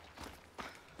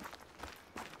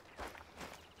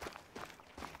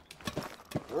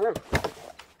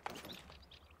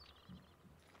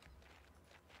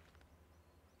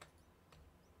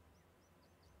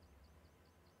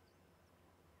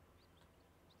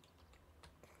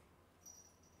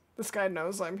 This guy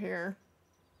knows I'm here.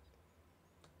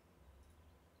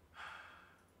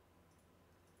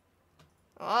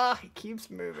 Ah, he keeps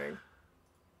moving.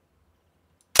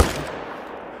 Oh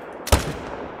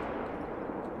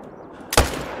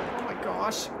my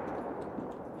gosh.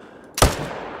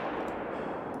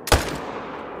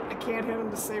 I can't hit him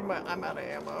to save my... I'm out of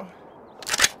ammo.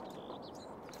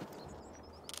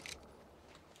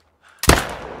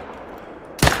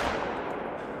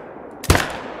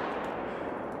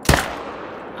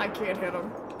 I can't hit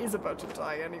him. He's about to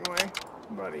die anyway.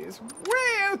 But he's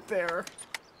way out there.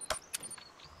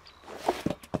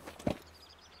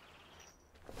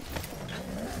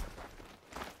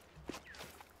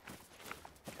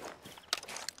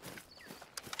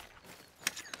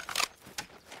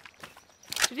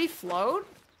 Did he float?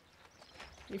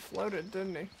 He floated,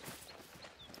 didn't he?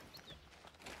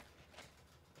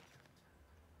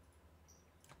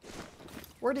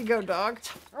 Where'd he go, dog?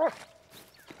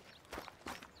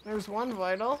 There's one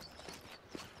vital.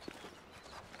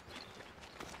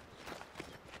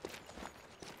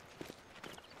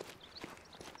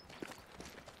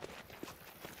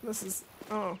 This is...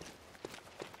 oh.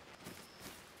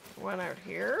 One out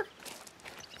here.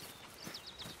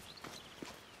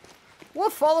 We'll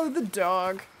follow the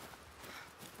dog.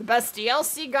 The best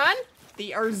DLC gun?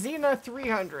 The Arzina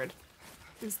 300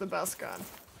 is the best gun.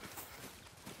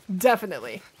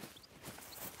 Definitely.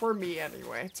 For me,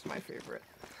 anyway. It's my favorite.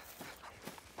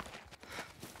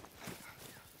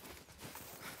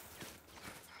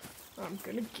 I'm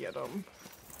gonna get him.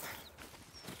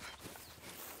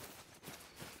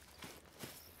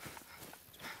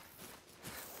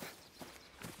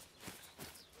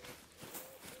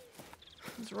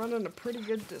 He's running a pretty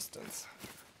good distance.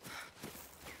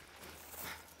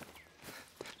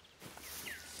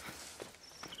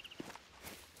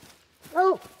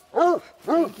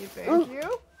 Thank you, thank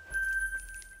you.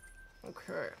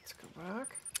 Okay, let's go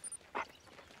back.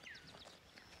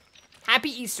 Happy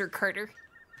Easter, Carter.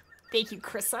 Thank you,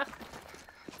 Krissa.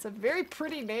 It's a very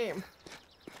pretty name.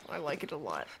 I like it a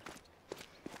lot.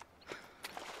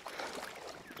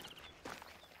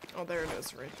 Oh, there it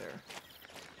is, right there.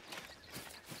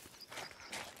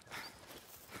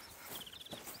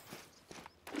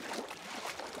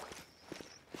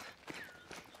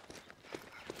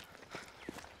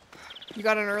 You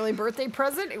got an early birthday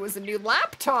present? It was a new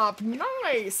laptop.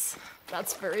 Nice!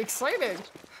 That's very exciting.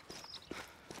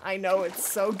 I know, it's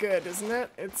so good, isn't it?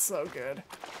 It's so good.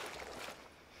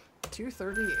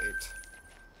 238.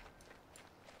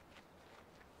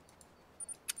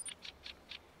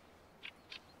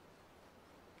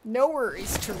 No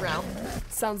worries, Terrell.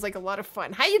 Sounds like a lot of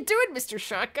fun. How you doing, Mr.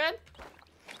 Shotgun?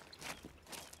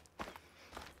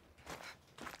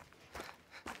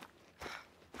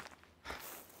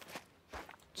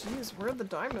 Jeez, where are the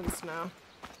diamonds now?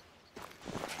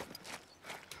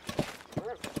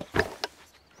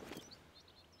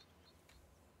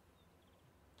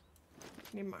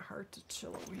 Need my heart to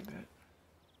chill a wee bit.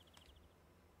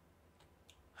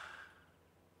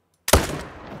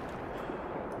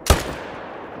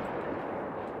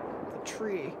 The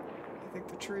tree. I think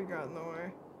the tree got in the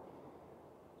way.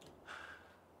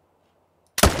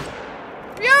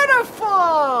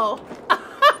 Beautiful!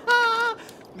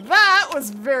 That was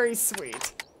very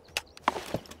sweet.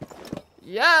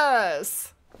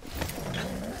 Yes!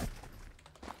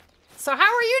 So how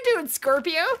are you doing,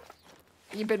 Scorpio?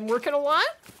 You been working a lot?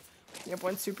 You have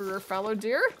one super rare fallow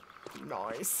deer?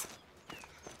 Nice.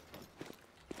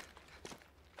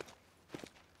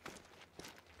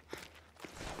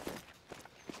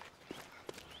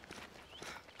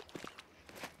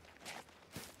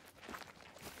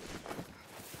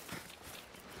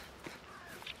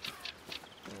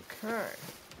 Okay.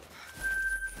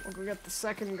 We'll go get the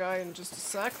second guy in just a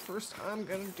sec. First, I'm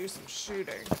gonna do some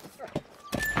shooting.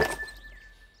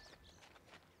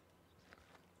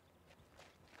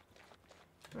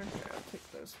 Okay, I'll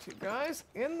take those two guys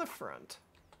in the front.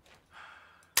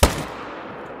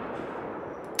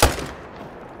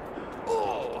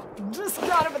 Oh, just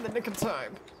got him in the nick of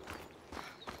time.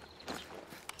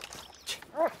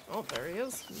 Oh, there he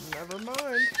is. Never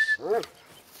mind.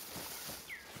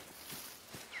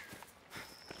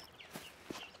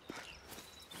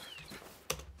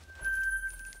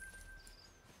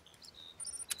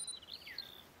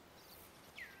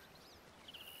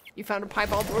 You found a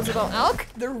piebald Roosevelt elk?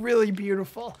 They're really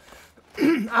beautiful.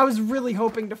 I was really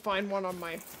hoping to find one on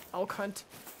my elk hunt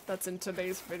that's in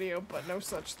today's video, but no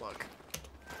such luck.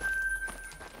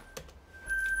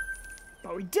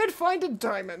 But we did find a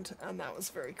diamond, and that was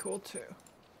very cool too.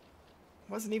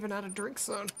 Wasn't even at a drink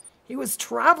zone. He was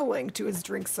traveling to his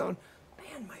drink zone.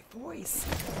 Man, my voice.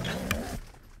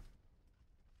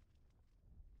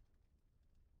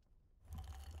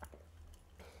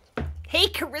 Hey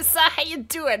Carissa, how you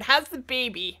doing? How's the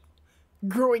baby?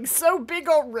 Growing so big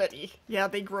already. Yeah,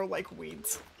 they grow like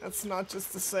weeds. That's not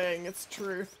just a saying, it's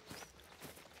truth.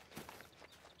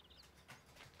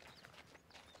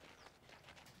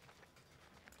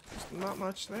 There's not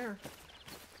much there.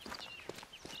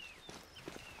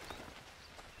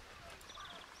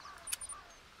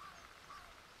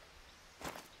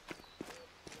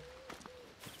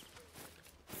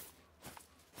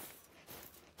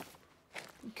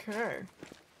 Okay.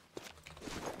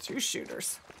 2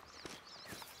 shooters.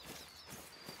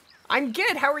 I'm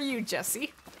good. How are you,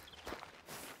 Jesse?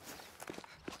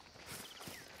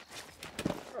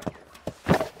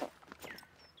 There's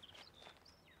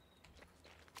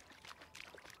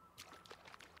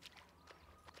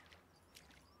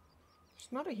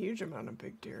not a huge amount of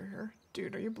big deer here.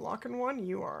 Dude, are you blocking one?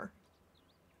 You are.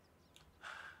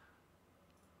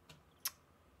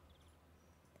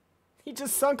 He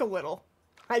just sunk a little.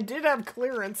 I did have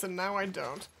clearance and now I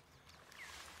don't.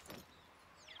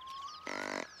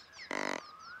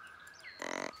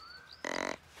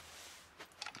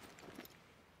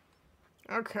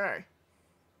 Okay.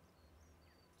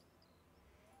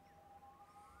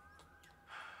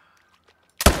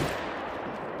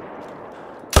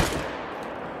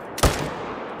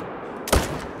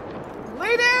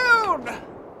 Lay down!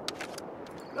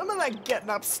 None of that getting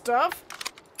up stuff.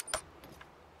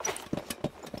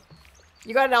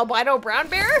 You got an albino brown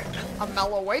bear, a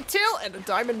mellow whitetail, and a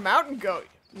diamond mountain goat.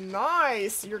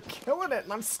 Nice! You're killing it,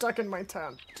 and I'm stuck in my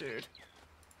tent, dude.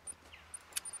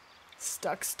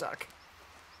 Stuck.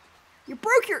 You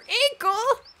broke your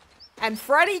ankle! And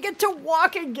Friday you get to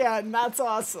walk again. That's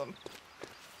awesome.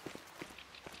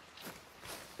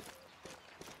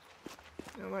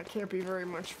 No, that can't be very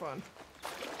much fun.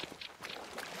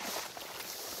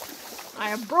 I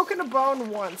have broken a bone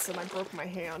once, and I broke my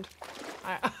hand.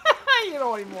 You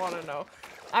don't even want to know.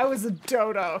 I was a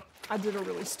dodo. I did a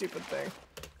really stupid thing.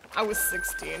 I was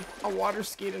 16. I water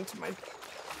skied into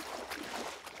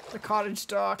the cottage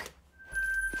dock.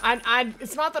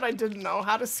 It's not that I didn't know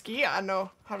how to ski. I know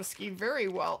how to ski very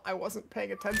well. I wasn't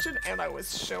paying attention and I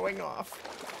was showing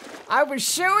off. I was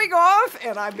showing off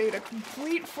and I made a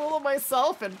complete fool of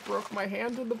myself and broke my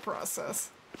hand in the process.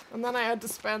 And then I had to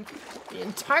spend the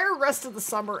entire rest of the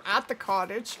summer at the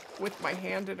cottage with my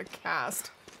hand in a cast.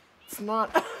 It's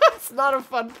not, it's not a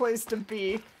fun place to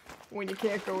be when you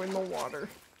can't go in the water.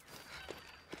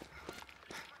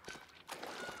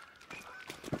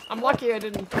 I'm lucky I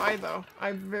didn't die, though.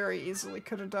 I very easily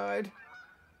could have died.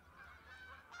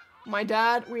 My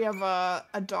dad, we have a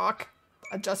dock,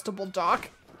 adjustable dock.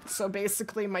 So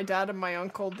basically, my dad and my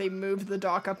uncle, they moved the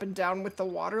dock up and down with the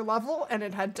water level, and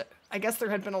it had to, I guess there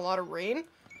had been a lot of rain,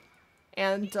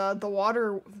 and the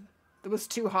water was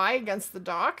too high against the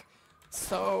dock,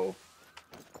 so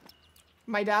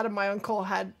my dad and my uncle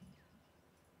had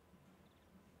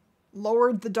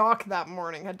lowered the dock that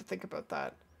morning. Had to think about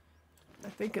that. I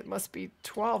think it must be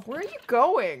 12. Where are you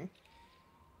going?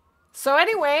 So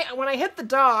anyway, when I hit the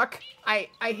dock, I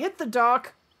hit the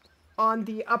dock on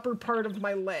the upper part of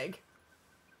my leg.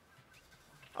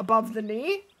 Above the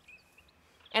knee.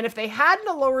 And if they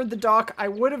hadn't lowered the dock, I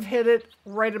would have hit it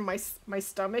right in my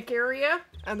stomach area.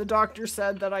 And the doctor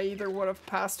said that I either would have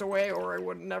passed away or I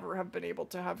would never have been able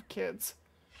to have kids.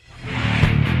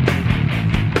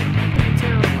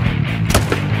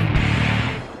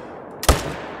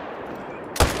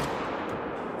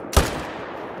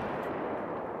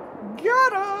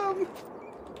 Got him!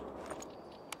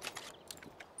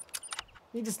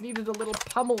 He just needed a little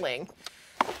pummeling.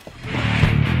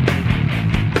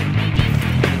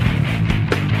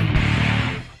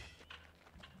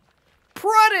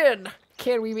 Prudden!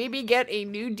 Can we maybe get a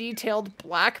new detailed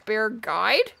black bear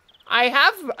guide? I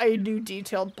have a new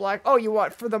detailed black... Oh, you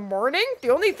want for the morning? The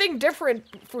only thing different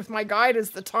with my guide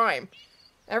is the time.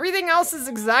 Everything else is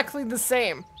exactly the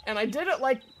same. And I did it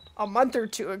like a month or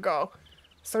two ago.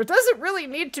 So it doesn't really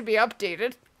need to be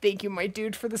updated. Thank you, my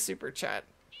dude, for the super chat.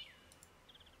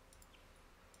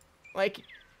 Like,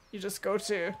 you just go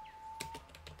to...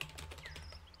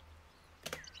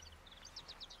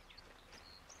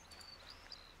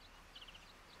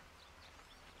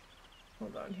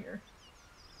 Hold on here.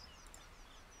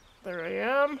 There I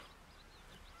am.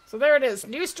 So there it is.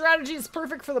 New strategy is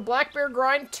perfect for the black bear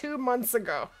grind 2 months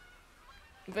ago.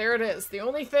 There it is. The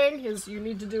only thing is you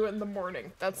need to do it in the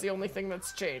morning. That's the only thing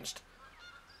that's changed.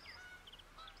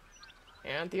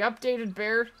 And the updated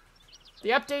bear... The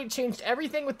update changed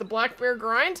everything with the black bear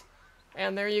grind.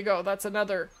 And there you go. That's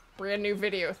another brand new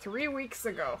video 3 weeks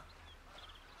ago.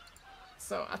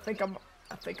 So I think I'm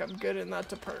good in that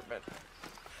department.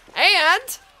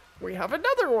 And we have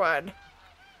another one.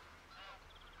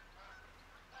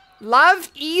 Love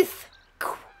Eth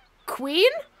Queen?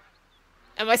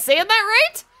 Am I saying that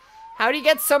right? How do you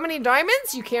get so many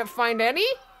diamonds? You can't find any?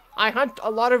 I hunt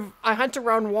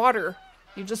around water.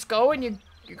 You just go and you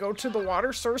go to the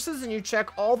water sources and you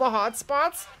check all the hot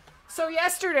spots. So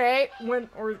yesterday when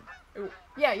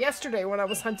I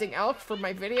was hunting elk for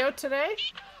my video today.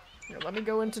 Here, let me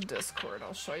go into Discord.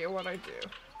 I'll show you what I do.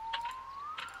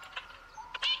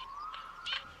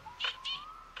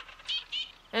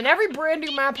 And every brand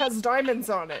new map has diamonds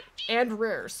on it, and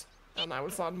rares. And I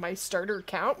was on my starter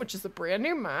account, which is a brand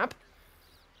new map.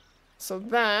 So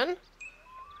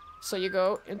you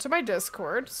go into my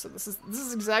Discord. So this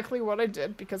is exactly what I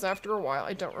did, because after a while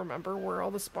I don't remember where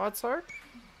all the spots are.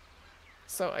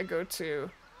 So I go to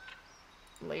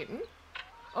Layton.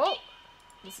 Oh,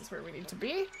 this is where we need to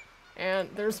be. And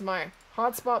there's my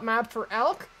hotspot map for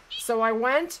elk. So I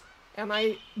went...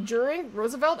 And during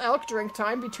Roosevelt elk drink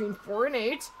time, between 4 and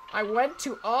 8, I went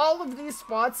to all of these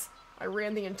spots. I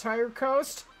ran the entire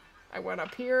coast. I went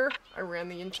up here. I ran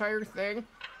the entire thing.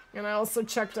 And I also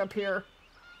checked up here.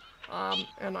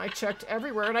 And I checked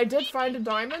everywhere. And I did find a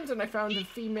diamond, and I found a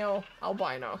female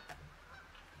albino.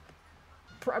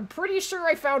 I'm pretty sure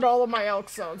I found all of my elk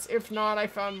zones. If not, I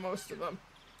found most of them.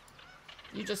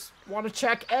 You just want to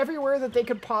check everywhere that they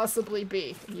could possibly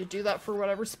be. And you do that for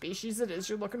whatever species it is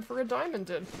you're looking for a diamond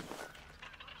in.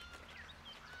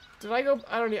 Did I go?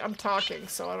 I don't know. I'm talking,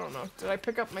 so I don't know. Did I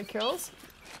pick up my kills?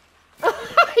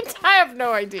 I have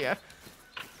no idea.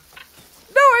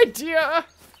 No idea!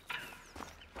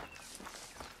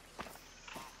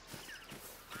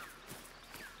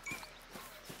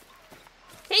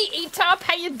 Hey, E-Top,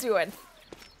 how you doing?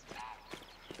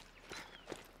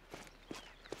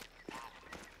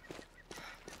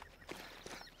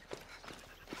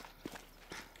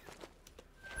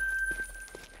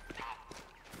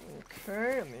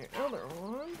 Okay, and the other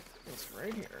one is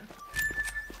right here.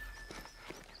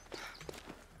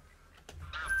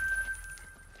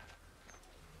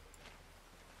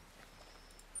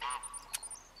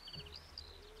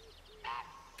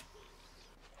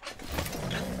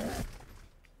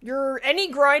 Any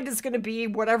grind is going to be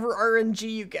whatever RNG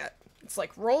you get. It's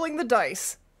like rolling the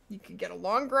dice. You can get a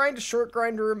long grind, a short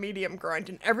grind, or a medium grind,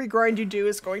 and every grind you do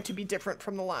is going to be different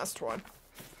from the last one.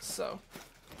 So...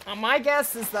 my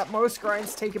guess is that most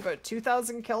grinds take about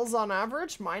 2,000 kills on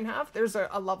average. Mine have. There's a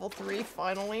level 3,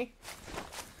 finally.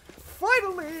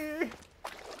 Finally!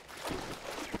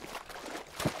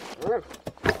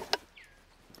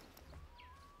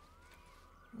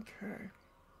 Okay.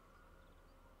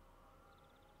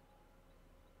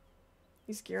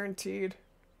 He's guaranteed.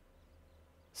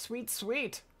 Sweet,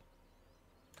 sweet.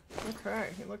 Okay,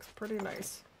 he looks pretty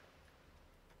nice.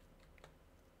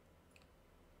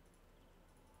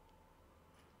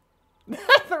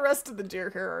 The rest of the deer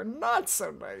here are not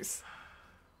so nice.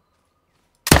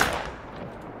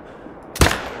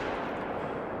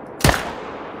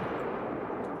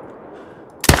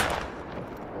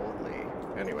 Holy.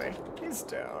 Anyway, he's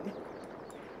down.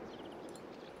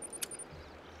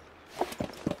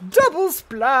 Double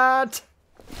splat!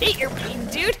 Hey, Airplane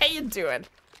Dude, how you doing?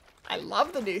 I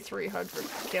love the new 300.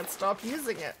 Can't stop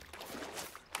using it.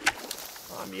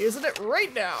 I'm using it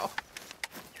right now.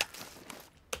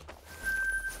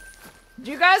 Do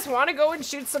you guys want to go and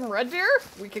shoot some red deer?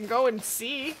 We can go and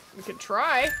see. We could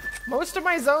try. Most of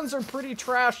my zones are pretty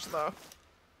trash, though.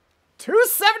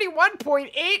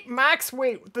 271.8 max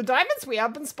weight. The diamonds we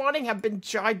have been spawning have been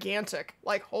gigantic.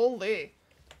 Like, holy.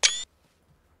 I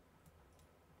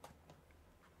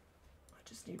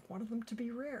just need one of them to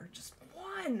be rare. Just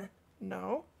one.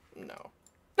 No. No.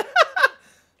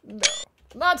 No.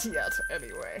 Not yet,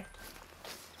 anyway.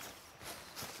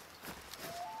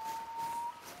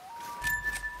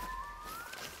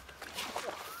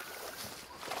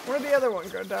 Where'd the other one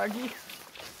go, doggy?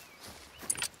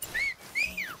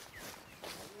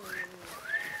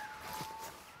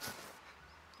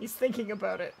 He's thinking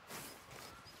about it.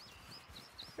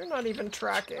 You're not even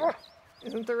tracking.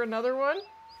 Isn't there another one?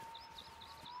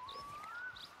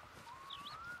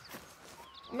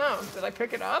 No. Did I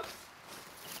pick it up?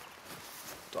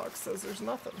 Dog says there's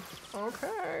nothing.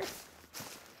 Okay.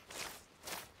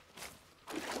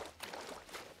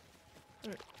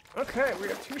 Okay, we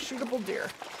have 2 shootable deer.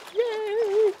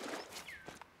 Yay!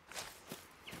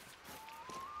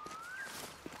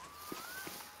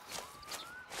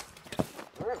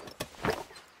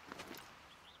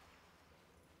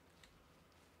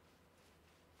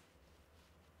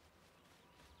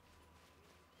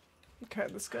 Okay,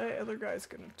 this other guy's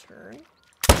gonna turn.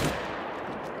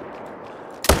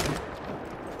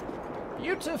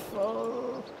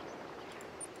 Beautiful!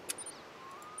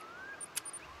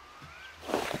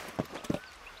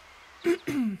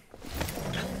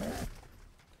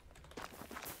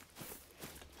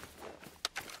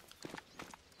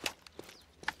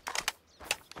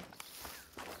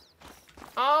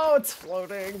 Oh, it's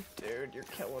floating. Dude, you're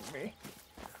killing me.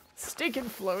 Stinking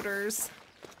floaters.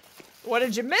 What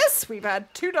did you miss? We've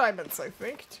had 2 diamonds, I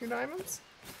think. 2 diamonds?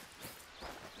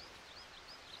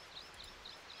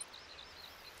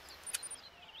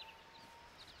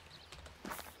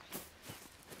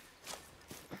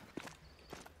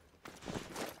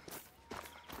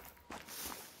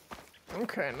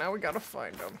 Okay, now we gotta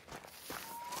find them.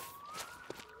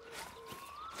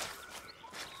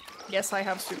 Yes, I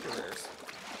have super rares.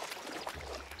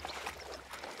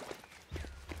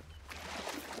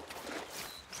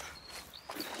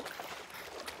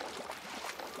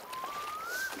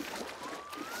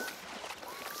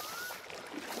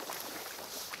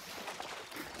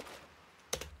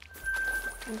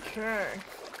 Okay.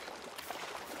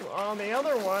 Well, on the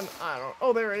other one, I don't...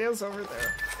 Oh, there he is over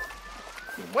there.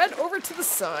 He went over to the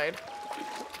side.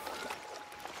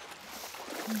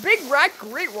 Big rat,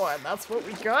 great one. That's what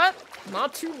we got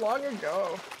not too long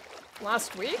ago.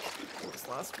 Last week? It was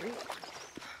last week.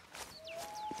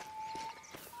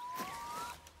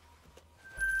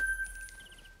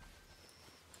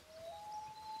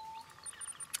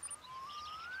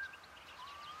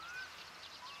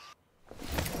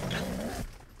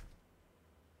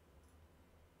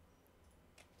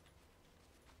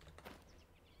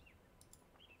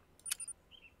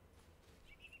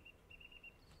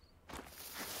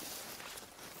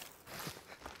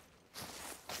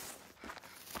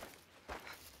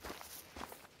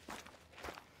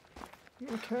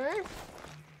 Okay.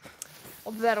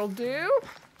 Well, that'll do.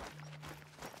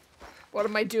 What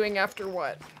am I doing after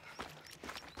what?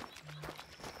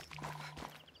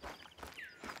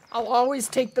 I'll always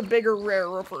take the bigger rare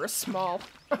over a small.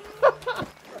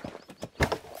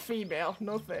 Female,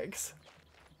 no thanks.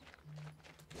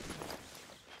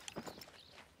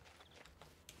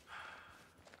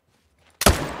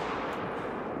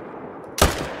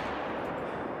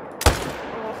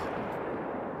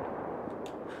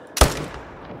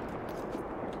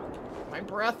 My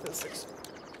breath is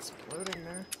exploding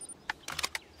there.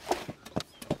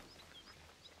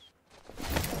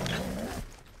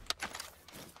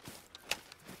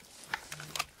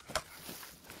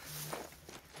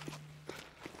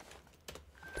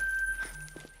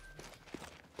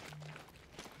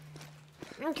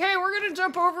 Okay, we're gonna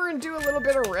jump over and do a little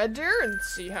bit of red deer and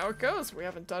see how it goes. We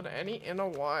haven't done any in a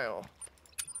while.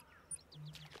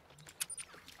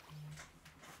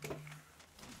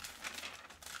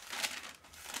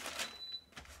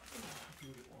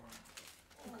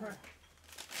 Okay.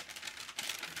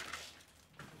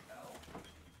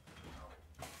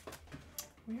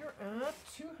 We are at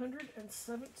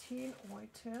 217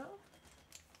 whitetail.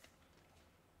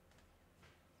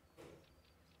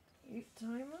 8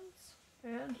 diamonds.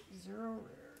 And 0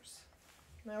 rares.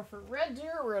 Now for red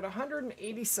deer, we're at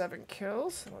 187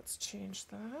 kills. So let's change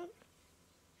that.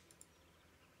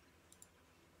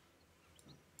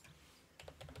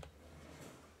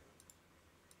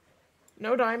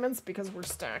 No diamonds because we're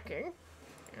stacking.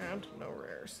 And no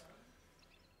rares.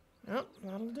 Yep,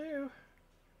 that'll do.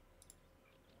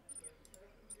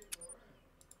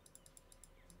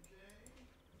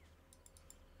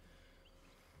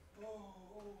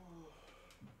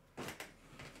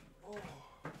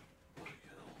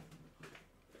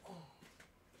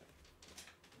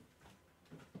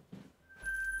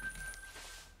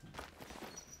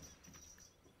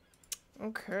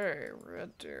 Okay,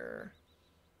 red deer.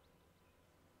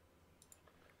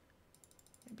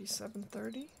 Maybe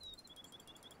 7:30? I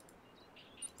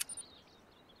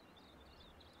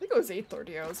think it was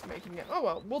 8:30 I was making it. Oh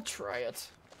well, we'll try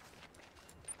it.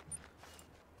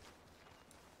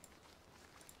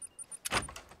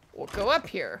 We'll go up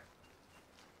here.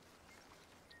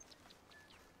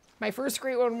 My first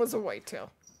great one was a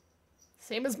whitetail.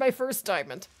 Same as my first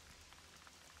diamond.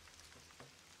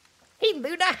 Hey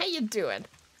Luna, how you doing?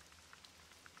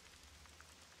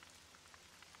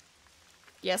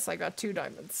 Yes, I got 2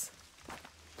 diamonds.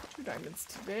 2 diamonds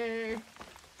today.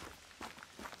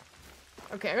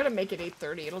 Okay, I'm gonna make it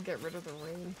 8:30. It'll get rid of the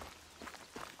rain.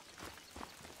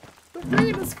 The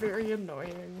rain is very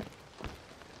annoying.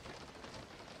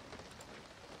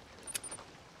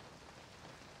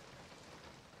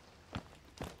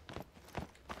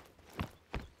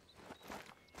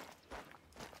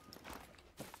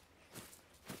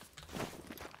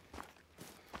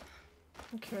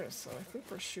 Okay, so I think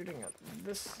we're shooting at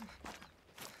this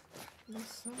one,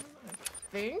 I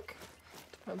think.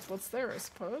 Depends what's there, I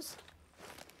suppose.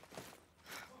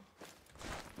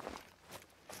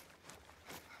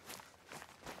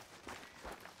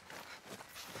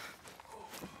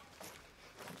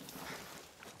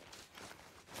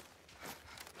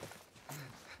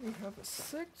 We have a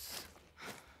 6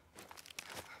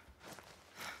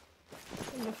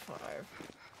 and a 5.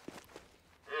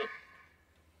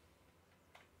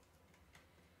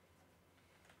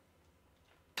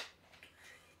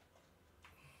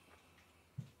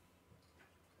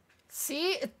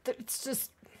 See, it's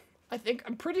just,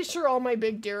 I'm pretty sure all my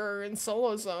big deer are in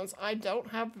solo zones. I don't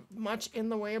have much in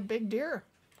the way of big deer.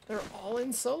 They're all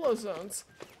in solo zones.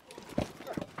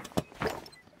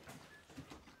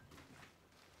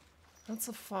 That's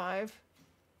a 5.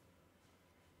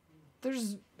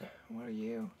 There's, what are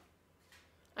you?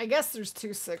 I guess there's 2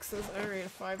 6s. I already a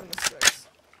 5 and a 6.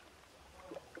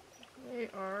 They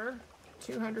are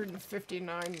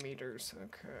 259 meters.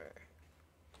 Okay.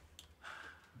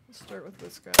 Let's start with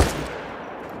this guy.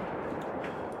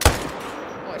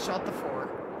 Oh, I shot the 4.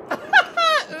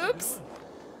 Oops.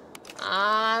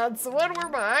 That's the one where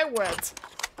my eye went.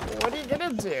 What are you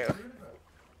gonna do?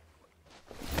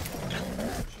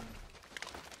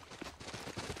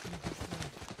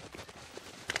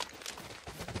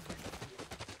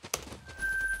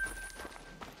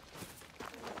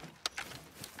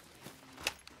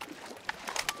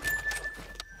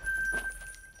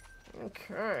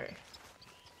 Okay.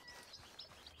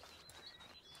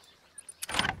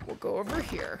 We'll go over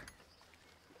here.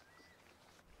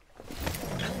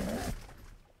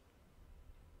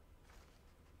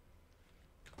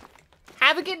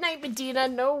 Have a good night, Medina.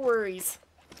 No worries.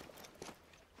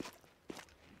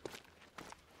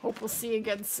 Hope we'll see you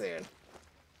again soon.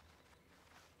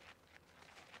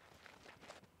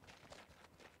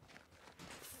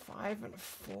 Five and a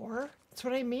 4? That's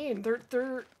what I mean.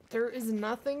 There is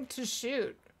nothing to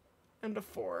shoot. And a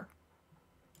 4.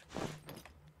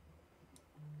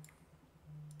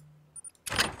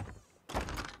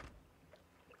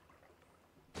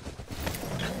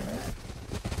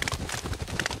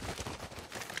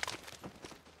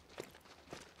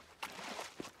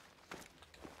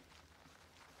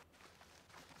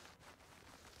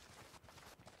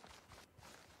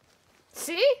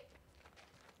 See?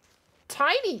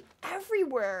 Tiny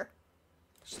everywhere.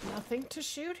 There's nothing to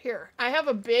shoot here. I have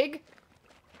a big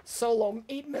solo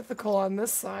 8 mythical on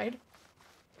this side.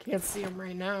 Can't see him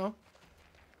right now.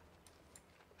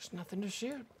 There's nothing to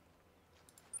shoot.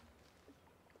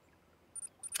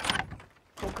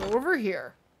 We'll go over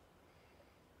here.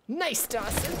 Nice,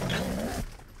 Dawson.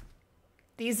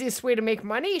 The easiest way to make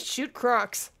money? Shoot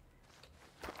crocs.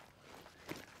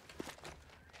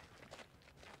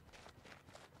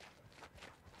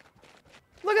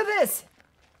 Look at this.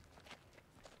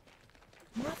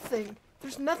 Nothing.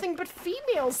 There's nothing but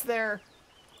females there.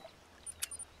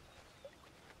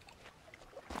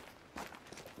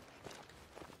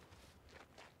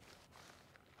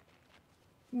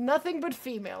 Nothing but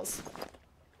females.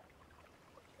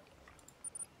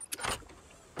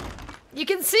 You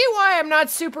can see why I'm not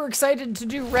super excited to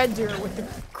do red deer with the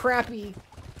crappy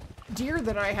deer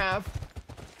that I have.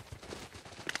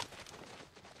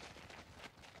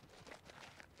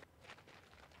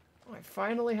 I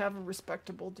finally have a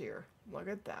respectable deer. Look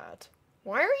at that.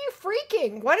 Why are you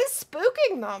freaking? What is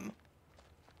spooking them?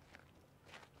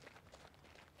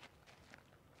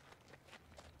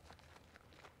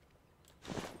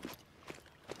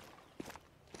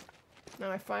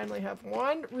 Now I finally have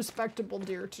one respectable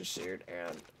deer to shoot,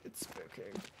 and it's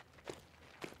spooking.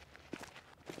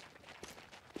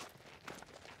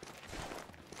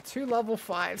 Two level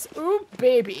 5s. Ooh,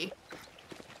 baby.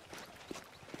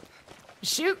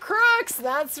 Shoot crocs,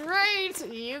 that's right.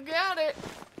 You got it.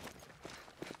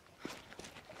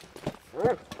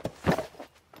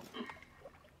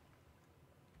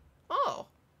 Oh.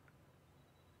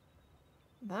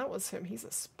 That was him. He's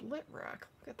a split rack.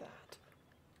 Look at that.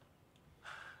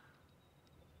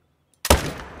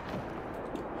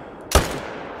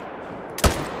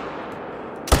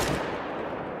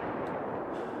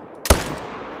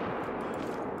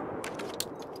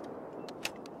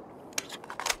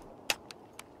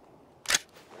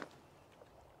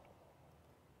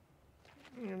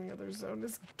 And the other zone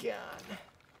is gone.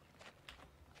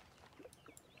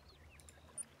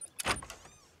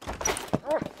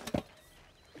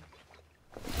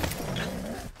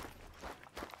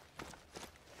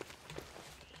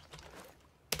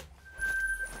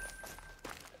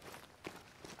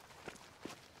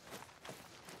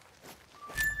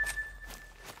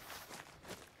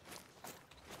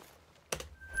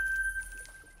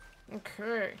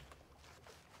 Okay.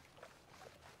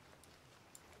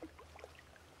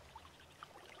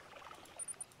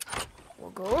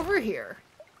 We'll go over here.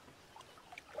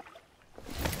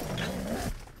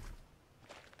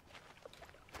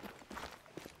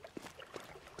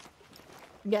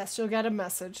 Yes, you'll get a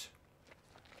message.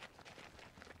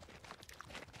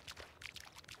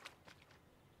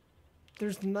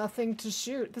 There's nothing to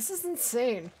shoot. This is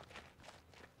insane.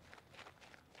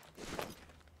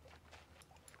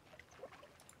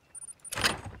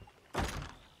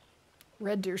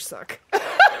 Red deer suck.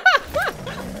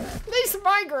 At least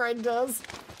my grind does.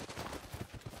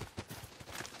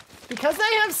 Because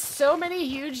I have so many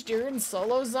huge deer in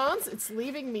solo zones, it's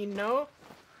leaving me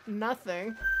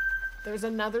nothing. There's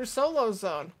another solo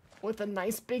zone with a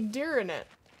nice big deer in it.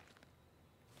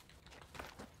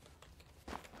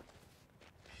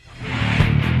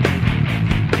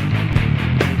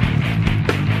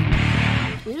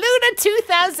 Luna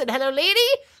 2000, hello lady.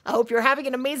 I hope you're having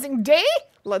an amazing day.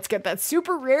 Let's get that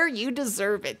super rare. You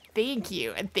deserve it. Thank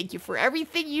you. And thank you for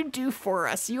everything you do for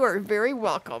us. You are very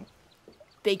welcome.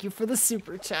 Thank you for the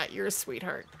super chat. You're a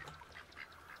sweetheart.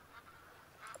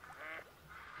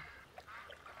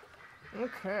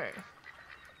 Okay.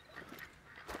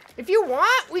 If you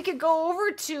want, we could go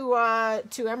over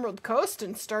to Emerald Coast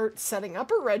and start setting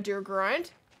up a red deer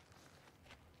grind.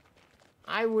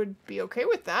 I would be okay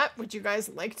with that. Would you guys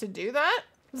like to do that?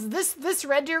 This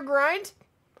red deer grind,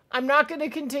 I'm not going to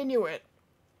continue it.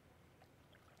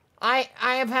 I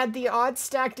have had the odds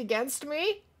stacked against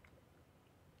me.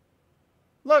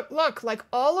 Look, like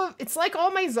it's like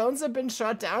all my zones have been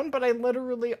shut down, but I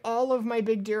literally, all of my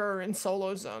big deer are in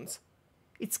solo zones.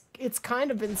 It's kind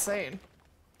of insane.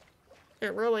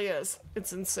 It really is.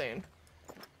 It's insane.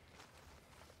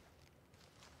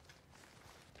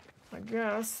 I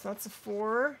guess that's a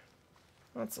 4.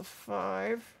 That's a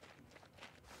 5.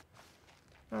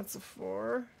 That's a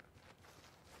 4.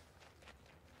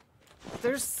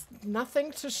 There's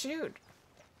nothing to shoot.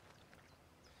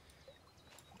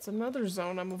 It's another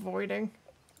zone I'm avoiding.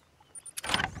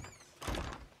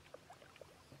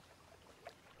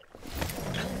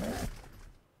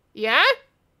 Yeah?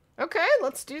 Okay,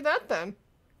 let's do that then.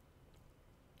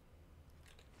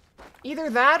 Either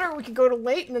that or we could go to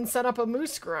Layton and set up a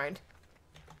moose grind.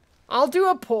 I'll do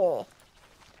a poll.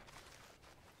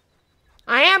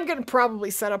 I am going to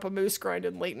probably set up a moose grind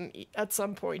in Layton at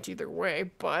some point either way,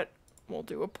 but we'll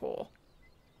do a poll.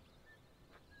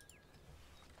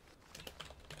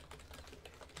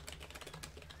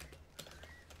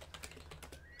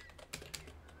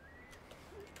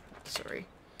 Sorry.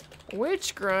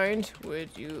 Which grind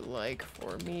would you like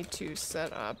for me to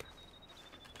set up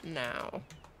now?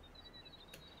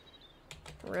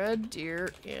 Red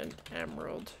deer in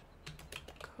Emerald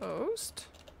Coast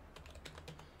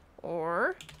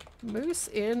or moose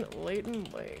in Layton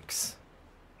Lakes?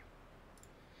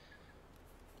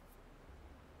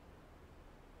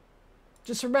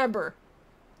 Just remember,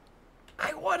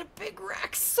 I want a big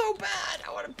rack so bad.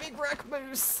 I want a big rack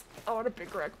moose. I want a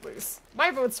big rack moose.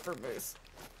 My vote's for moose.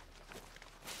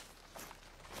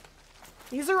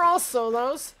 These are all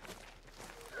solos.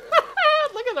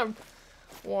 Look at them.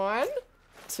 1,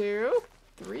 2,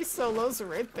 3 solos are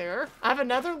right there. I have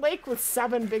another lake with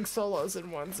 7 big solos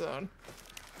in one zone.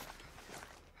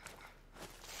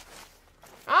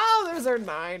 Oh, there's our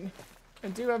 9. I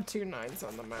do have 2 9s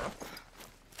on the map.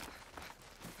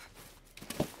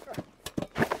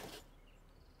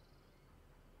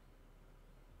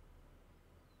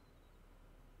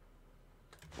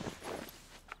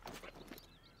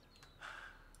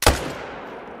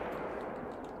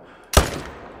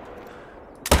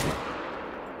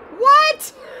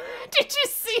 Did you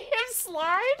see him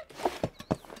slide?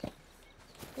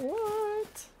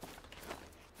 What?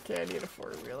 Okay, I need a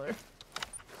 4-wheeler.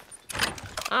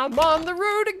 I'm on the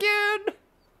road again!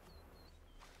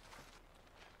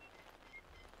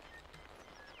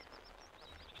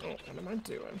 Oh, what am I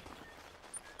doing?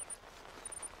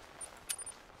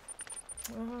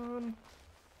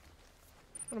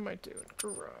 What am I doing?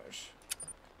 Garage.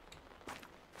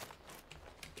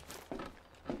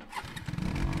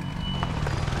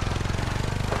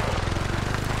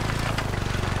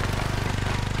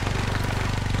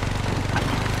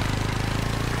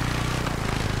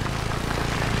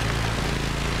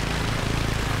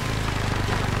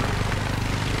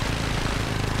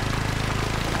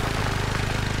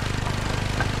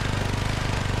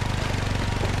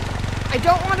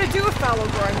 Fallow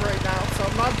grind right now, so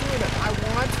I'm not doing it. I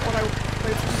want what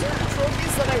there's certain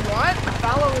trophies that I want.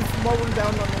 Fallow is lower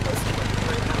down on the list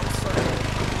right now, so.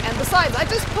 And besides, I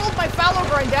just pulled my fallow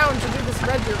grind down to do this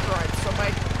red deer grind, so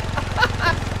my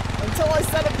until I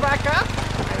set it back up.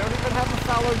 I don't even have a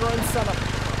fallow ground setup.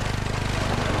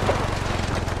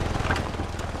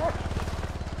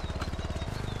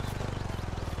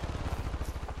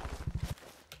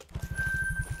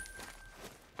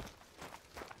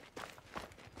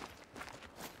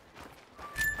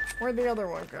 Where'd the other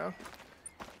one go?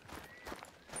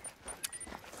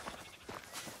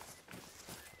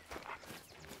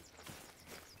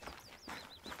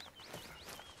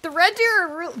 The red deer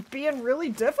are being really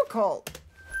difficult.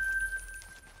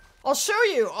 I'll show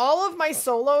you. All of my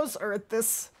solos are at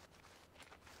this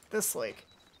lake.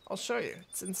 I'll show you.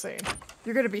 It's insane.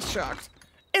 You're gonna be shocked.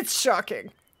 It's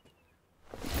shocking.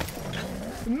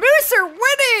 The moose are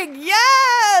winning!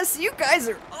 Yes! You guys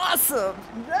are awesome!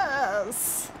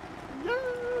 Yes!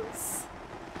 Yes!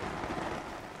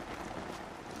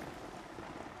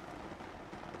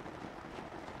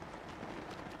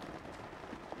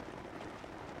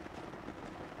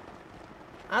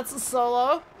 That's a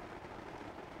solo.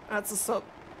 That's a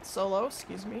solo,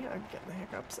 excuse me. I'm getting the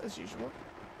hiccups as usual.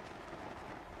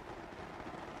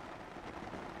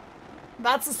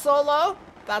 That's a solo.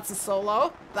 That's a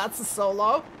solo. That's a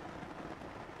solo.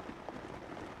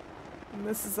 And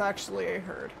this is actually a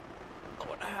herd.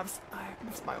 Oh, and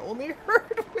it's my only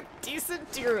herd with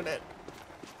decent deer in it.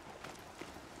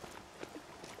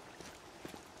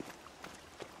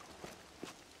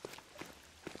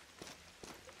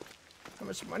 How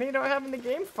much money do I have in the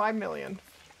game? 5 million.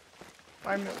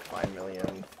 5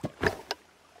 million.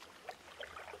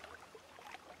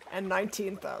 And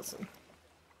 19,000.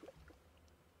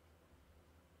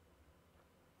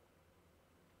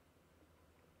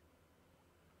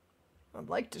 I'd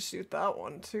like to shoot that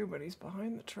one too, but he's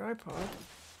behind the tripod.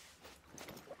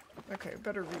 Okay,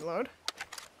 better reload.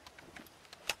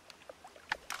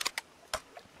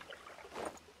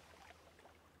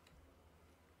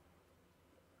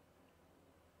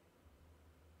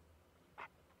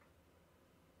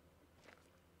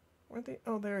 Where'd they?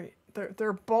 Oh,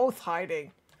 they're both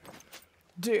hiding.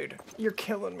 Dude, you're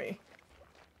killing me.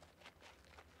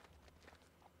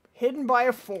 Hidden by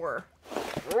a 4.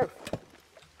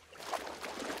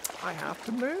 I have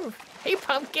to move. Hey,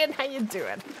 Pumpkin, how you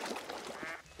doing?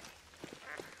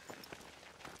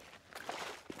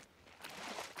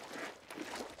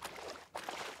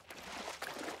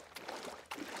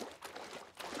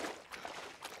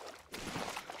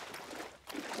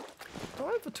 Do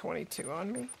I have a 22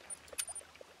 on me?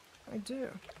 I do.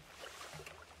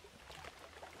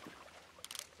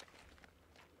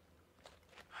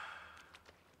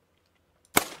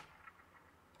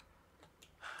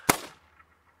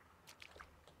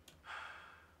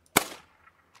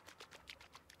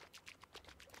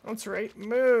 That's right.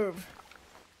 Move.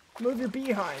 Move your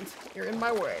behind. You're in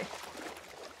my way.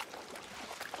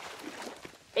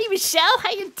 Hey, Michelle,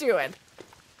 how you doing?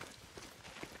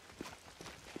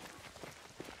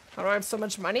 How do I have so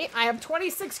much money? I have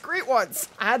 26 great ones.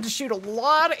 I had to shoot a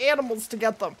lot of animals to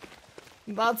get them.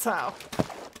 That's how.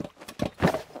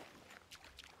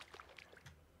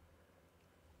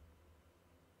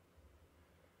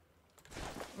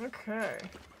 Okay.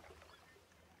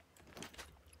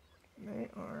 They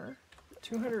are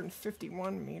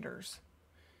 251 meters.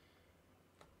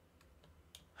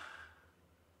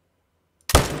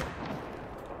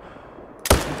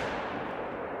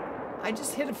 I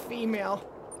just hit a female.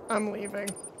 I'm leaving.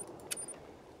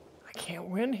 I can't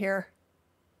win here.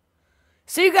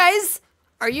 So you guys,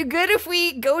 are you good if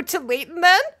we go to Layton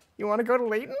then? You want to go to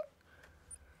Layton?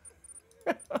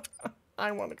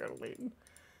 I want to go to Layton.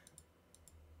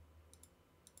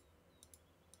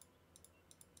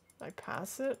 Did I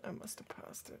pass it? I must have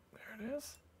passed it. There it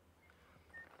is.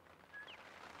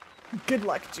 Good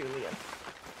luck, Julian.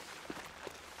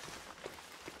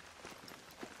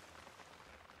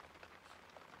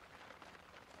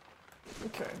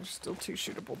 Okay, there's still 2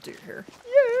 shootable deer here.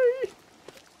 Yay!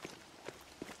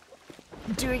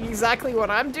 Doing exactly what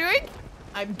I'm doing?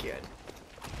 I'm good.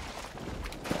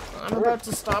 I'm about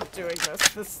to stop doing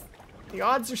this. The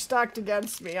odds are stacked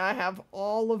against me. I have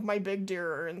all of my big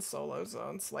deer are in solo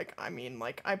zones. Like, I mean,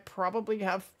 like, I probably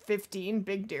have 15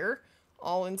 big deer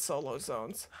all in solo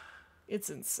zones. It's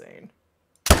insane.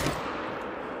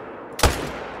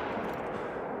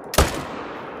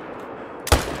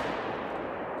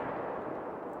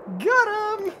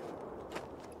 Got him!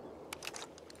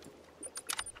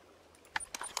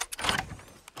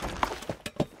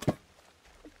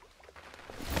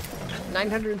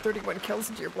 $931 kills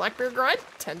into your black bear grind,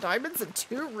 10 diamonds and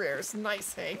 2 rares.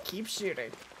 Nice, hey? Keep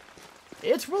shooting.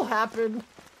 It will happen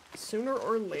sooner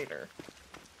or later.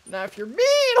 Now, if you're me,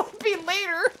 it'll be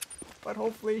later. But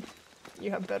hopefully,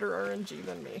 you have better RNG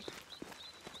than me.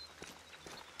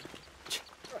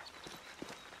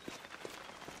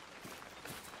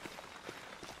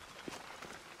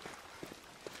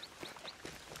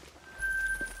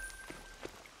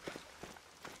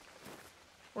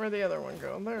 Where'd the other one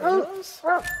go? There it is.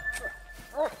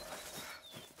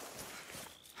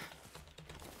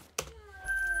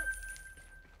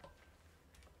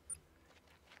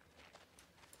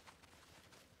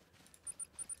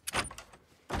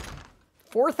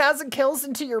 4,000 kills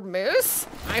into your moose?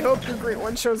 I hope your great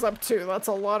one shows up too. That's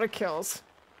a lot of kills.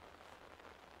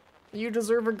 You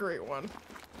deserve a great one.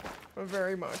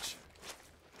 Very much.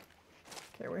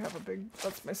 Okay, we have a big...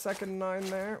 That's my second 9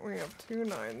 there. We have 2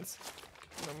 9s.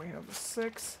 And then we have a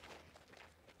 6.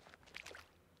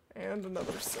 And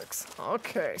another 6.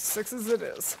 Okay, 6s it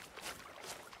is.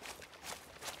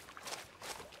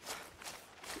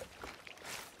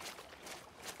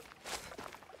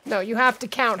 No, you have to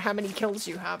count how many kills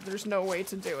you have. There's no way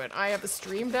to do it. I have a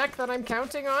stream deck that I'm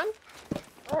counting on.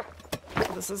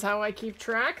 This is how I keep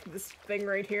track. This thing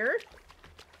right here.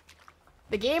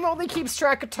 The game only keeps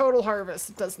track of total harvest.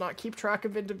 It does not keep track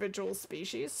of individual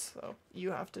species. So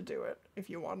you have to do it if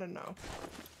you want to know.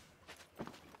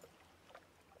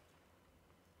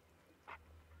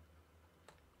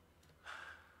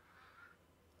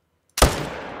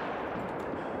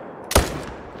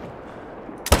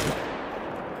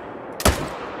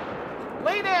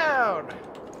 Lay down!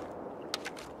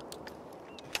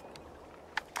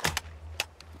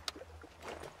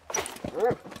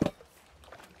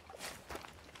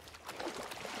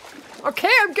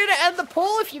 Okay, I'm gonna end the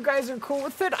poll if you guys are cool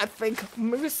with it. I think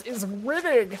Moose is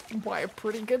winning by a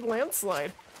pretty good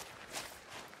landslide.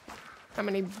 How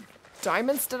many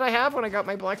diamonds did I have when I got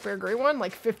my black bear gray one?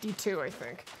 Like 52, I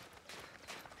think.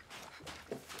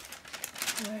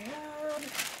 I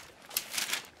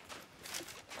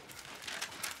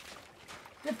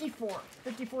had 54.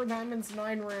 54 diamonds,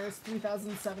 9 rares,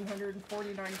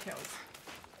 3,749 kills.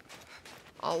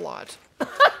 A lot.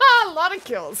 A lot of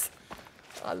kills.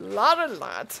 A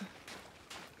lot.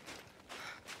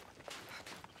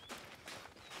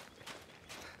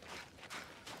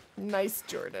 Nice,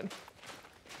 Jordan.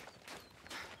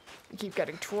 You keep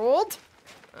getting trolled?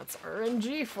 That's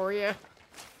RNG for you.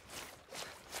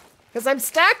 Because I'm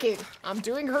stacking. I'm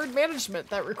doing herd management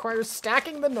that requires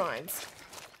stacking the 9s.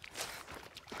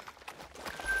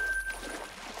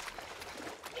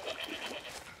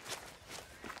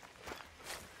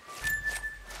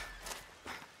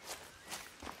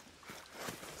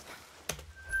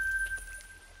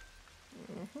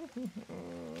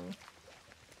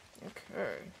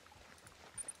 Okay.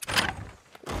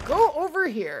 Go over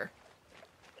here.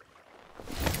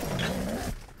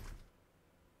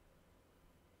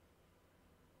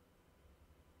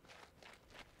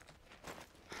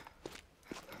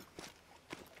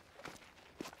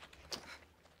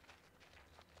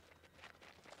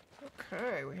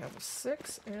 Okay, we have a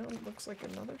 6 and looks like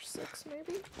another 6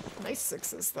 maybe? Nice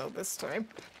 6s though this time.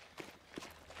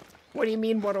 What do you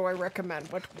mean, what do I recommend?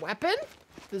 What weapon?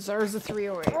 The Zarza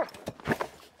 308.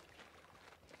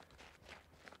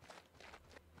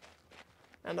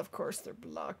 And of course they're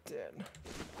blocked in.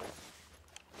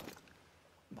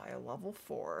 By a level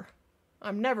 4.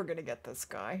 I'm never gonna get this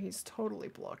guy. He's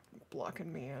totally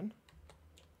blocking me in.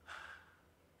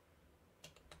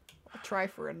 I'll try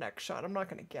for a neck shot. I'm not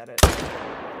gonna get it.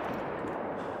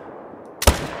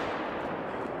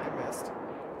 I missed.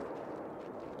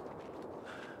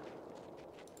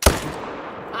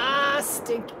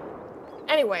 Stink.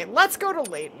 Anyway, let's go to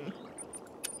Layton.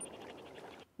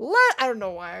 I don't know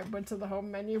why I went to the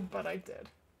home menu, but I did.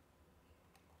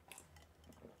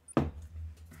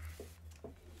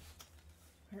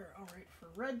 Here, alright, for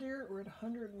Red Deer, we're at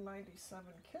 197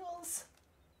 kills.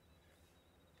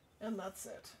 And that's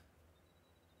it.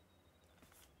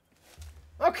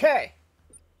 Okay.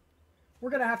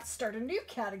 We're gonna have to start a new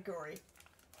category.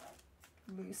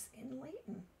 Moose in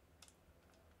Layton.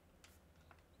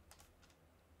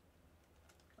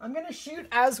 I'm gonna shoot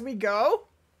as we go,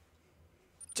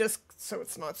 just so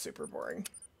it's not super boring.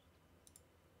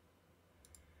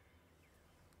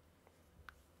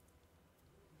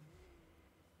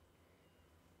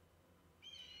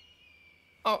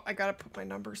 Oh, I gotta put my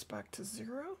numbers back to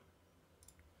 0.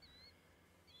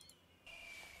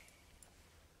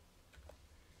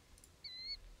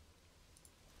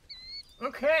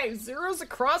 Okay, 0s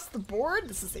across the board.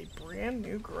 This is a brand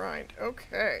new grind.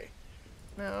 Okay.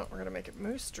 Now, we're gonna make it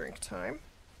moose drink time.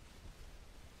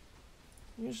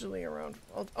 Usually around...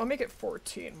 I'll make it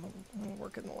 14. We'll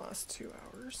work in the last 2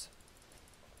 hours.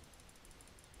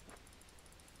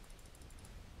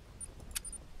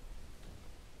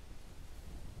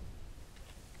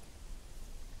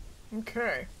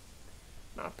 Okay.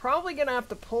 Now, I'm probably gonna have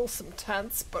to pull some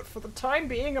tents, but for the time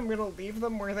being, I'm gonna leave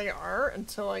them where they are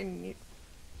until I need...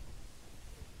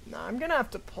 No, I'm gonna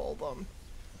have to pull them.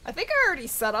 I think I already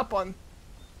set up on...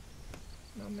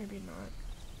 maybe not.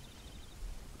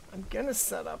 I'm gonna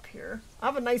set up here. I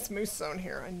have a nice moose zone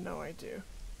here. I know I do.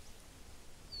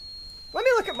 Let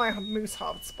me look at my moose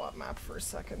hotspot map for a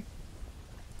second.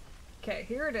 Okay,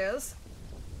 here it is.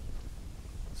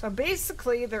 So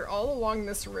basically, they're all along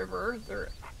this river. They're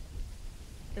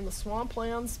in the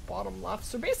swamplands, bottom left.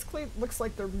 So basically, it looks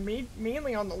like they're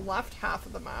mainly on the left half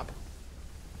of the map.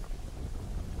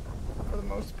 For the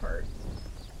most part.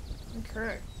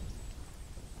 Okay.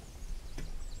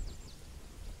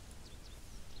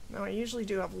 Now, I usually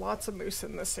do have lots of moose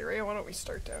in this area. Why don't we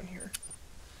start down here?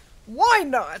 Why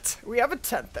not? We have a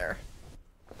tent there.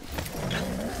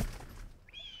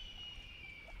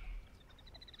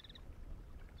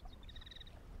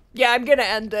 Yeah, I'm gonna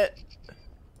end it.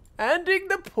 Ending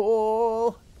the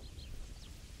poll.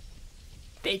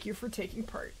 Thank you for taking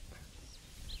part.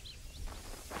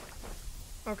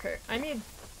 Okay, I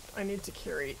need to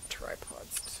carry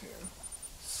tripods too.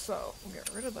 So, we'll get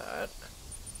rid of that.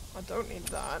 I don't need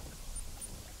that.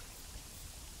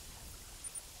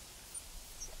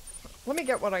 Let me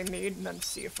get what I need and then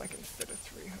see if I can fit a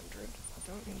 300. I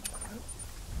don't need that.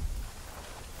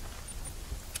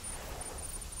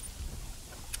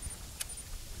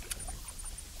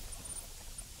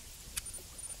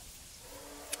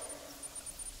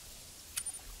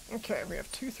 Okay, we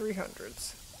have two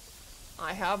 300s.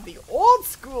 I have the old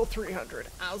school 300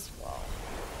 as well.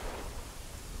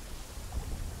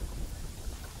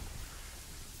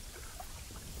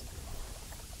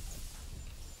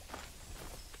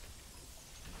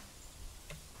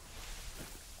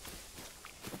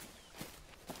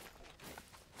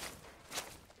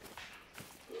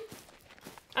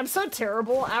 I'm so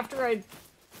terrible. After I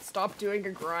stop doing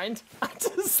a grind, I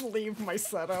just leave my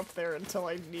setup there until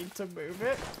I need to move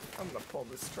it. I'm gonna pull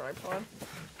this tripod.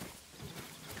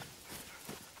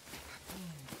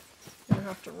 I'm gonna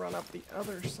have to run up the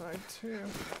other side too.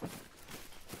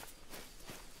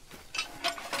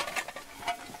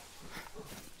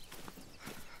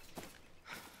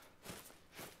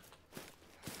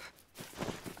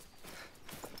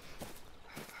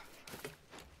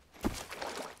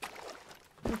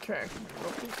 Okay, go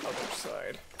up the other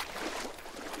side.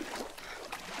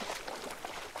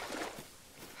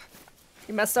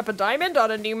 You messed up a diamond on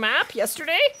a new map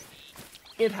yesterday?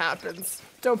 It happens.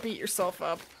 Don't beat yourself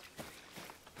up.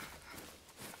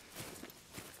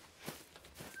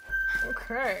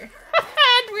 Okay.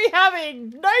 And we have a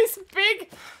nice big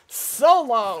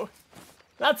solo.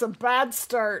 That's a bad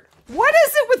start. What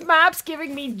is it with maps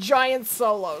giving me giant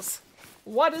solos?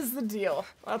 What is the deal?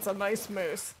 That's a nice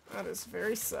moose. That is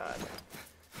very sad.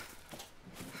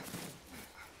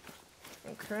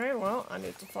 Okay, well, I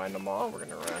need to find them all. We're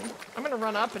gonna run. I'm gonna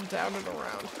run up and down and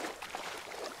around.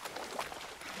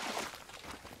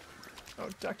 Oh,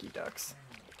 ducky ducks.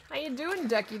 How you doing,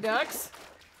 ducky ducks?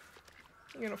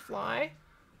 You gonna fly?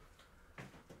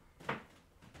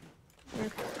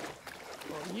 Okay.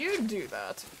 Well, you do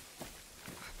that.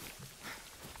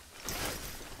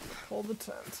 Hold the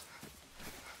tent.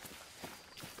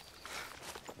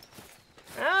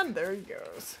 And there he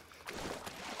goes.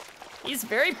 He's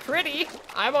very pretty.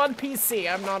 I'm on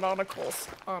PC. I'm not on a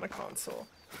console.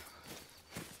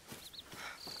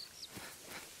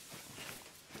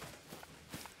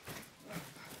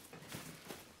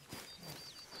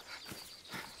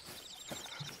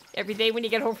 Every day when you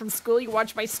get home from school, you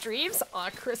watch my streams? Aw,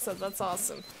 Krista, that's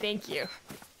awesome. Thank you.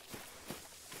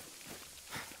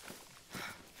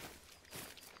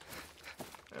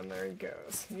 And there he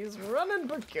goes. He's running,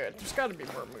 but good. There's gotta be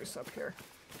more moose up here.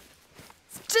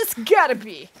 It's just gotta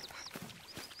be.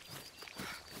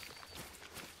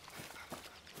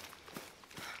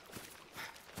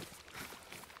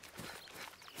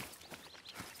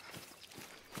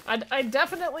 I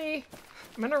definitely...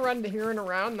 I'm gonna run to here and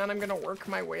around, and then I'm gonna work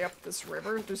my way up this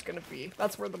river. There's gonna be...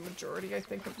 That's where the majority, I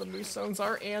think, of the moose zones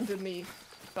are, and in the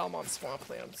Belmont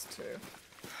swamplands, too.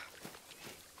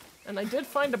 And I did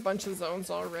find a bunch of zones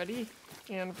already,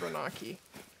 and Renaki.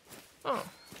 Oh,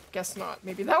 guess not.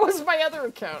 Maybe that was my other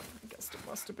account. I guess it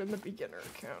must have been the beginner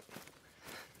account.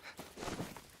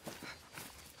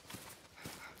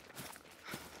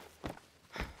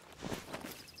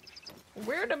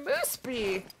 Where'd a moose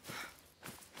be?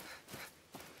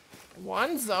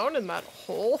 One zone in that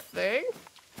whole thing?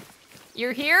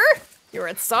 You're here? You're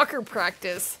at soccer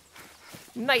practice.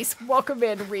 Nice, welcome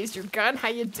in, raise your gun. How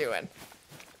you doing?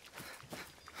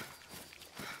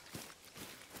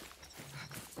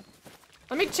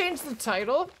 Let me change the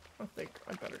title. I think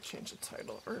I better change the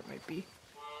title, or it might be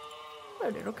a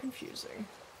little confusing.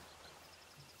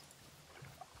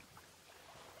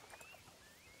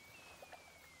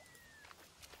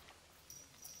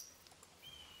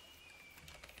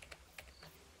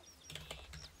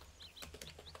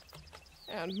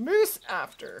 And moose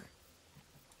after.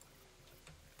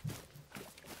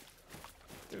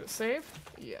 Did it save?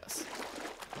 Yes.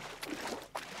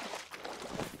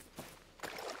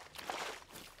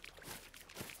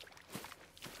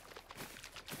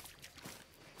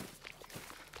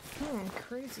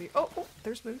 Crazy. Oh,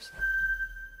 there's moose.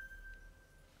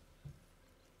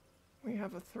 We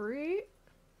have a 3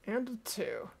 and a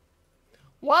 2.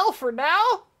 Well, for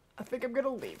now, I think I'm gonna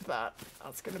leave that.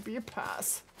 That's gonna be a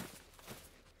pass.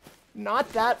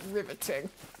 Not that riveting.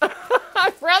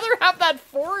 I'd rather have that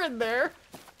 4 in there.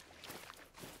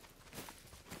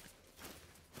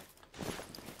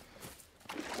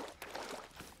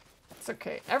 It's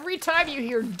okay. Every time you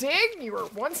hear ding, you are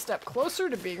one step closer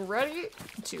to being ready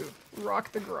to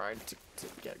rock the grind, to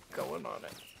get going on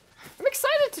it. I'm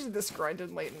excited to do this grind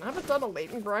in Layton. I haven't done a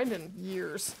Layton grind in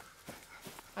years.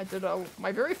 I did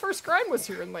my very first grind was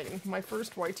here in Layton. My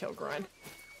first whitetail grind.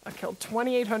 I killed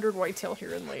 2,800 whitetail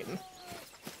here in Layton.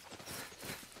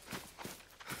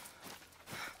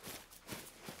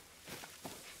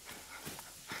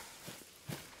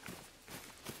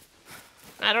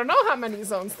 I don't know how many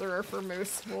zones there are for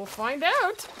moose. We'll find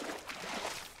out.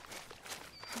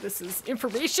 This is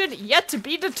information yet to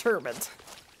be determined.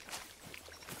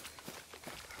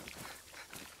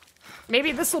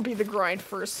 Maybe this will be the grind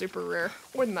for a super rare.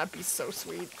 Wouldn't that be so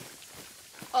sweet?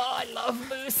 Oh, I love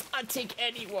moose. I'd take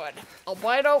anyone.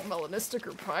 Albino, melanistic,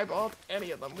 or piebald.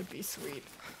 Any of them would be sweet.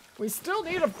 We still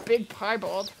need a big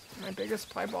piebald. My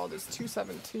biggest piebald is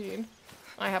 217.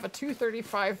 I have a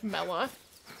 235 mela.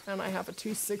 And I have a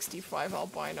 265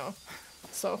 albino.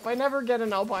 So if I never get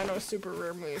an albino super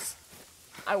rare moose,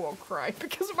 I won't cry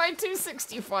because my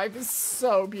 265 is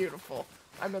so beautiful.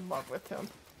 I'm in love with him.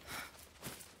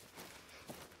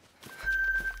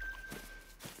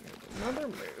 And another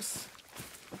moose.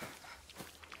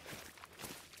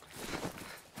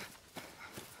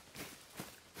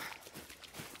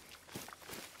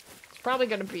 It's probably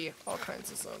going to be all kinds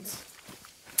of zones.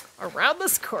 Around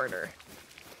this corner.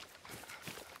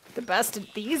 The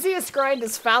easiest grind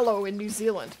is fallow in New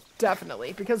Zealand.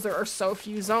 Definitely, because there are so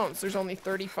few zones. There's only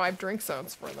 35 drink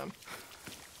zones for them.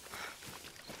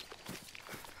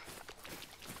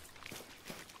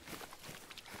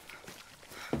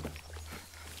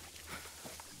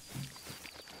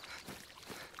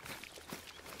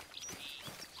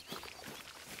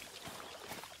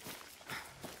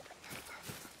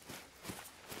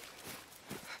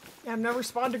 Yeah, I've never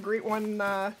spawned a great one,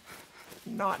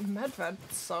 not in Medved,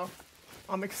 so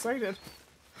I'm excited.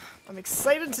 I'm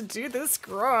excited to do this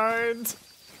grind.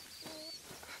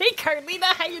 Hey Carlina,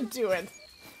 how you doing?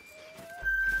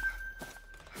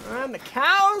 And the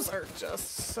cows are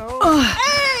just so... Ugh.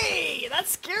 Hey! That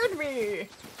scared me!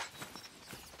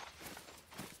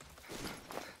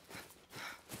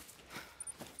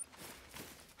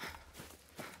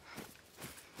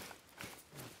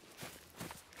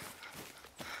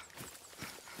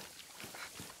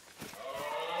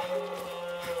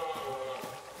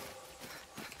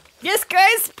 Yes,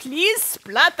 guys, please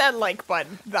splat that like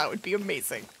button. That would be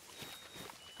amazing.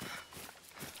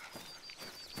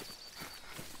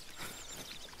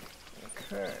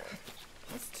 Okay.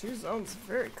 Those two zones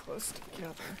very close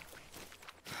together.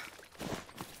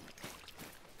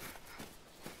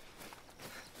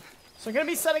 So I'm going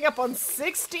to be setting up on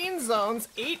 16 zones,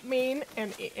 8 main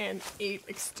and 8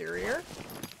 exterior.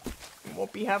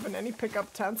 Won't be having any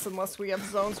pickup tents unless we have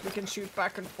zones we can shoot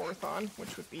back and forth on,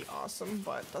 which would be awesome,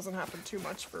 but doesn't happen too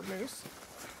much for moose.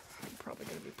 Probably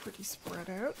going to be pretty spread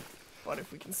out, but if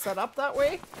we can set up that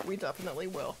way, we definitely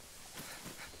will.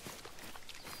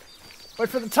 But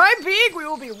for the time being, we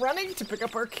will be running to pick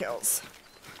up our kills.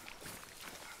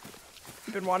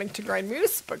 You've been wanting to grind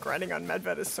moose, but grinding on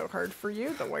Medved is so hard for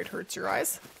you, the white hurts your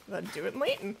eyes. Then do it in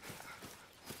Layton.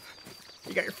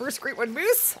 You got your first great one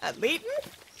moose at Layton.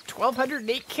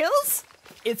 1,208 kills?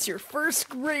 It's your first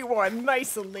great one.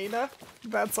 Nice, Elena.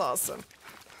 That's awesome.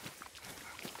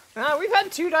 We've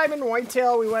had 2 diamond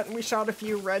whitetail. We went and we shot a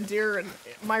few red deer, and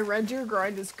my red deer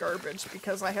grind is garbage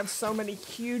because I have so many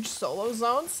huge solo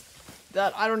zones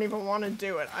that I don't even want to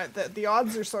do it. The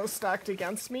odds are so stacked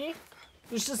against me.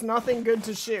 There's just nothing good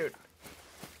to shoot.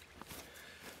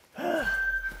 And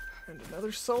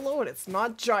another solo, and it's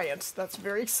not giant. That's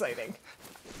very exciting.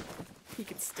 He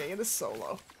can stay in a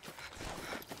solo.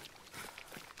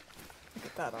 Look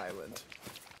at that island.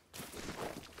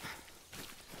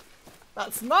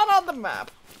 That's not on the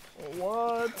map.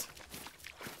 What?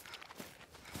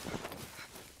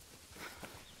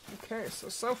 Okay,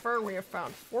 so far we have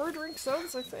found 4 drink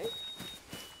zones, I think.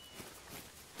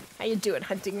 How you doing,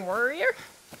 hunting warrior?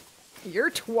 You're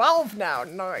 12 now.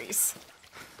 Nice.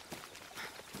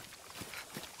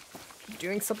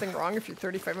 doing something wrong if you're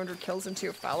 3,500 kills into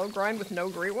a fallow grind with no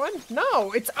great one?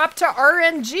 No, it's up to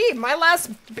RNG. My last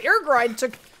bear grind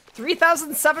took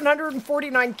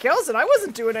 3,749 kills and I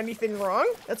wasn't doing anything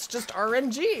wrong. That's just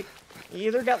RNG. You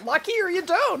either get lucky or you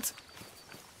don't.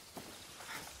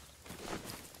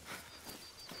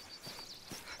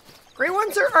 Great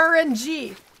ones are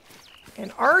RNG.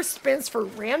 And R stands for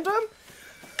random,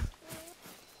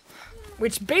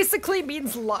 which basically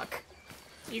means luck.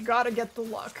 You gotta get the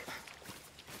luck.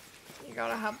 You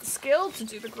gotta have the skill to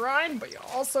do the grind, but you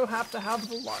also have to have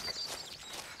the luck.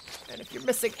 And if you're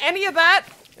missing any of that,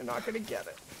 you're not gonna get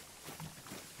it.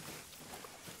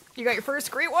 You got your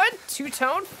first great one,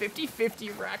 two-tone,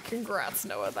 50-50 rack. Congrats,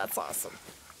 Noah, that's awesome.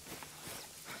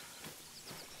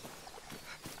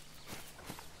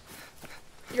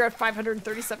 You're at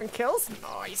 537 kills?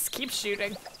 Nice, keep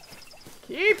shooting.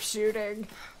 Keep shooting.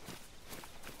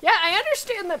 Yeah, I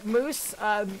understand that moose,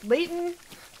 Layton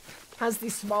has the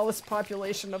smallest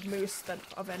population of moose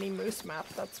of any moose map.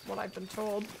 That's what I've been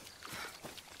told.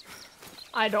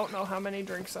 I don't know how many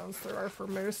drink zones there are for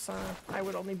moose. I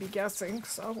would only be guessing,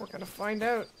 so we're gonna find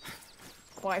out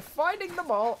by finding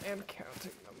them all and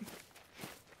counting them.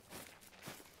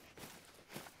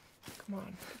 Come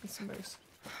on, give me some moose.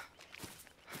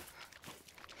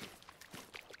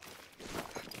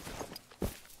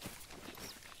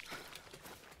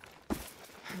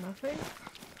 Nothing?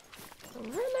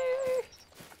 Really?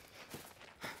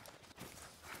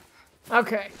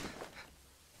 Okay.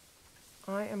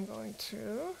 I am going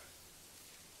to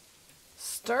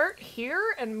start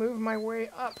here and move my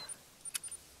way up.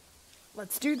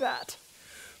 Let's do that.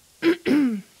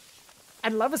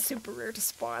 I'd love a super rare to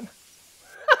spawn.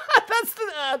 That's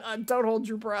the... don't hold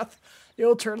your breath.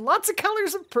 You'll turn lots of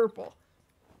colors of purple.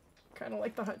 Kind of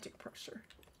like the hunting pressure.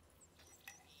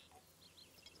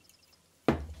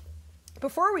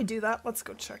 Before we do that, let's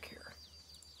go check here.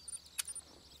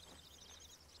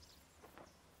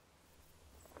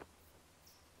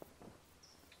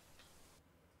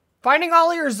 Finding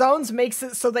all your zones makes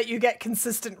it so that you get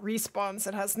consistent respawns.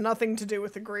 It has nothing to do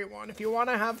with the Great One. If you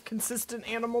want to have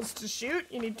consistent animals to shoot,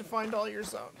 you need to find all your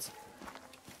zones.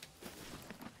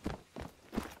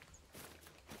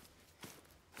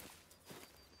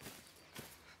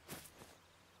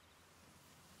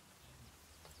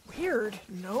 Weird.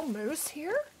 No moose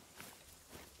here?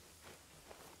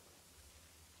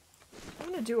 I'm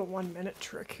gonna do a 1-minute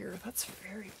trick here. That's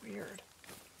very weird.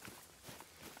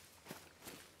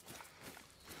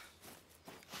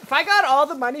 If I got all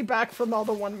the money back from all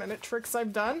the 1-minute tricks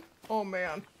I've done, oh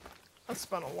man, I've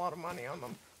spent a lot of money on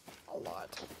them. A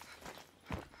lot.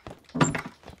 There's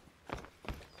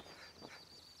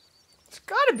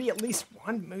gotta be at least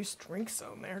one moose drink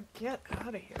zone there. Get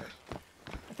out of here.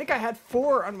 I think I had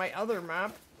 4 on my other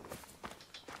map.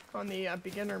 On the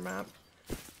beginner map.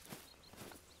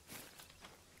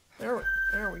 There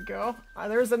we go.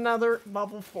 There's another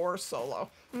level 4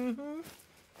 solo.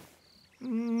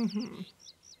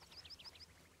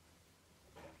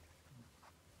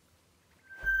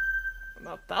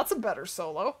 Now that's a better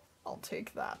solo. I'll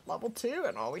take that. Level 2,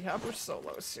 and all we have are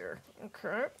solos here.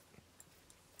 Okay.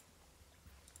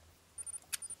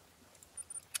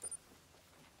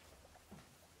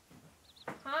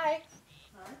 Hi.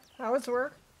 Hi. How was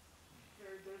work?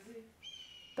 Very busy.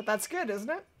 But that's good, isn't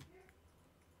it?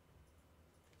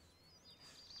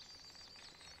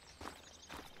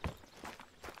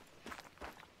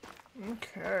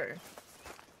 Okay.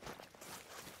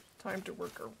 Time to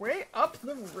work our way up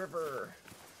the river.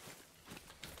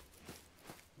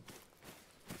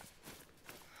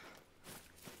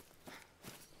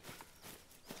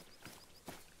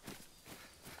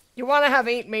 You want to have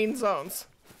 8 main zones.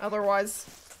 Otherwise,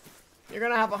 you're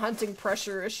going to have a hunting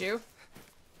pressure issue.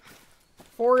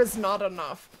 4 is not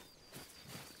enough.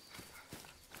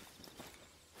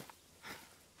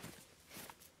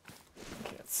 I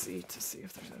can't see to see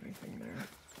if there's anything there.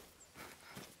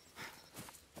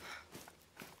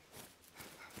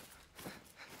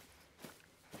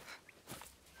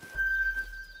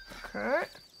 Okay.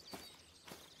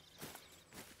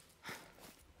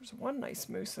 There's one nice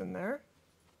moose in there.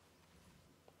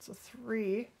 It's a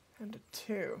 3 and a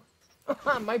 2.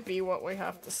 That might be what we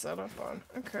have to set up on.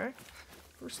 Okay.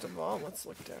 First of all, let's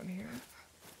look down here.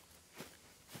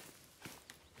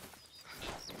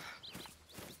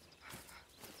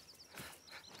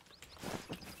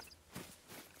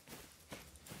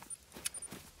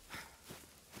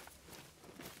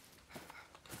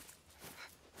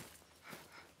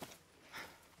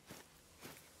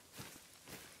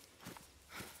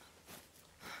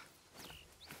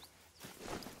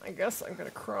 I guess I'm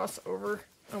gonna cross over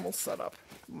and we'll set up.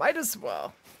 Might as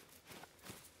well.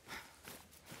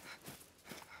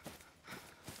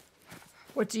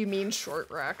 What do you mean short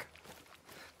rack?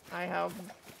 I have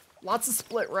lots of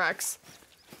split racks.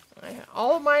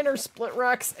 All of mine are split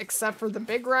racks except for the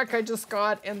big rack I just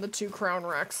got and the 2 crown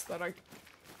racks that I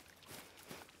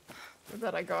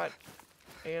got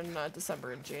in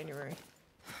December and January.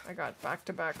 I got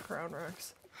back-to-back crown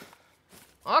racks.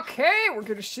 Okay, we're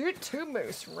gonna shoot 2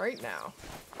 moose right now.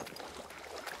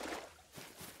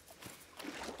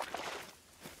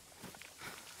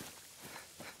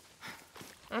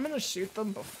 I'm gonna shoot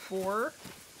them before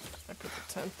I put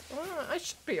the tent. I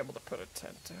should be able to put a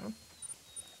tent down.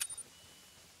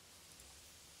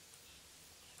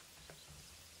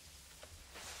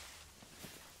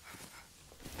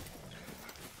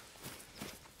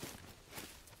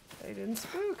 They didn't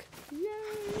spook.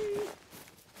 Yay!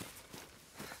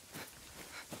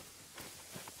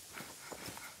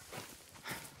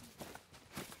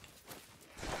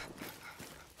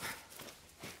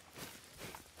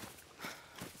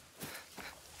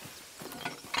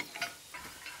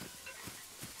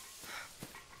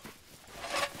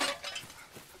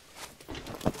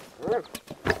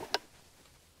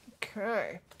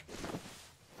 Okay.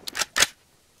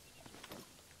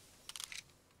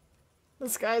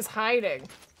 This guy's hiding.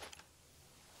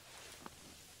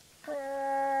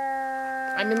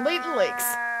 I'm in Leighton Lakes.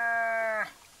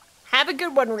 Have a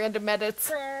good one, Random Edits.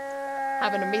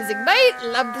 Have an amazing night.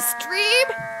 Love the stream.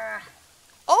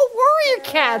 Oh, Warrior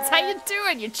Cats, how you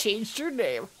doing? You changed your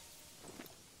name.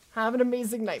 Have an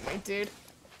amazing night, my dude.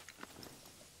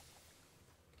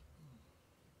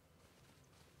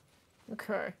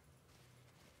 Okay.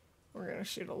 We're gonna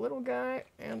shoot a little guy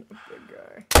and a big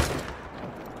guy.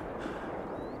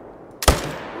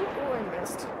 Oh, I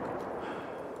missed.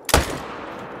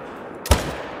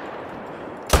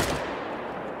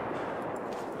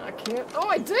 I can't. Oh,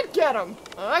 I did get him.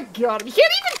 I got him. You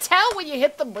can't even tell when you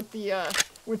hit them with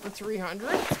the 300.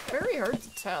 It's very hard to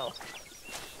tell.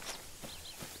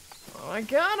 Oh, I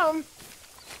got him.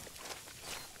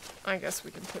 I guess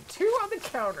we can put 2 on the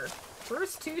counter.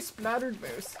 First 2 splattered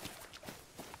moose.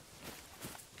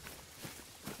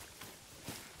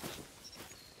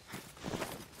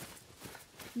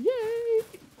 Yay!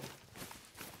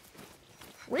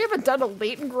 We haven't done a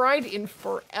Leighton grind in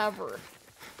forever.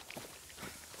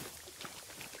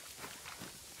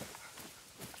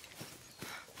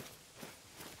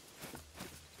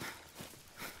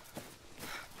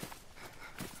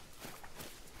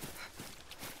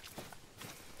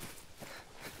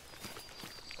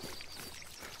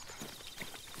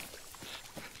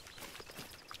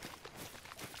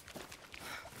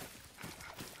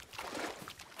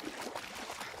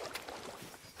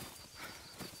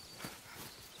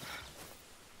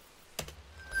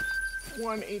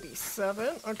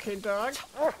 $187. Okay, dog.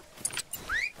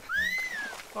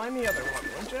 Find the other one,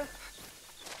 would you?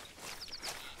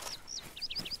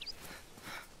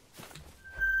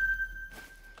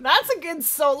 That's a good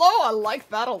solo. I like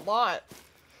that a lot.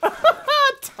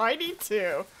 Tiny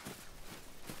too.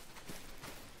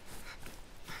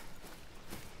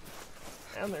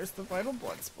 And there's the vital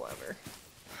blood splatter.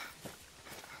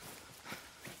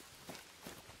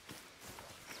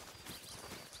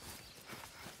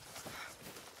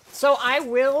 So I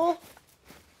will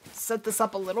set this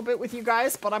up a little bit with you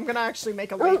guys, but I'm gonna actually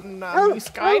make a Leighton moose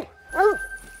guide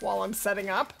while I'm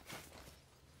setting up.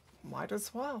 Might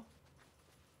as well.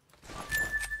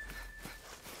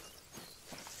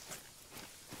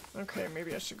 Okay,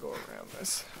 maybe I should go around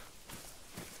this.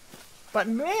 But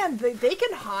man, they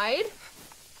can hide.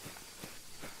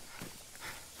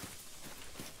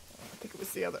 I think it was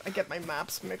the other. I get my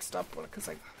maps mixed up because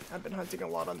I've been hunting a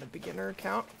lot on the beginner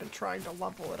account. Been trying to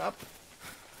level it up.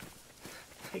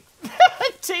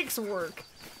 It takes work.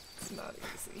 It's not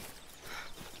easy.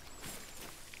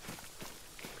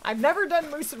 I've never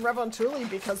done moose in Revontuli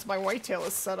because my whitetail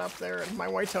is set up there and my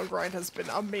whitetail grind has been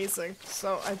amazing,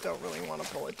 so I don't really want to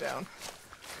pull it down.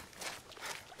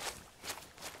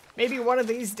 Maybe one of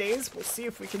these days we'll see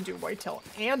if we can do whitetail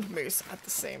and moose at the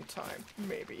same time.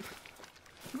 Maybe.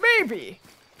 Maybe!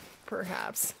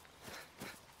 Perhaps.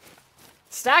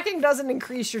 Stacking doesn't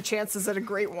increase your chances at a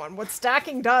great one. What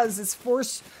stacking does is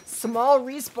force small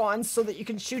respawns so that you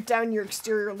can shoot down your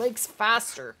exterior lakes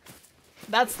faster.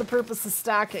 That's the purpose of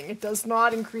stacking. It does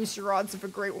not increase your odds of a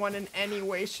great one in any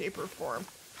way, shape, or form.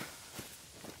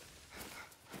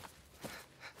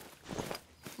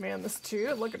 Man, this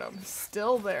too, look at him.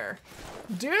 Still there.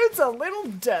 Dude's a little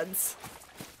dense.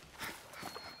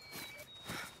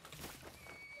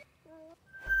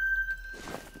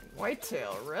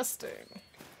 Whitetail resting.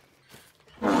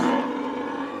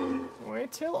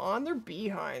 Whitetail on their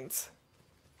behinds.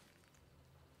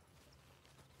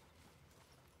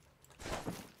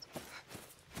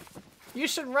 You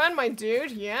should run, my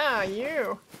dude. Yeah,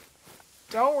 you.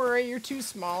 Don't worry, you're too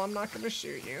small. I'm not gonna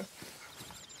shoot you.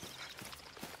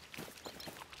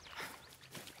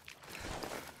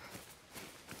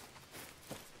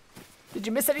 Did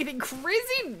you miss anything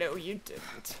crazy? No, you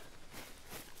didn't.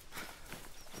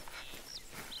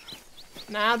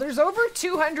 Nah, there's over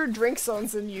 200 drink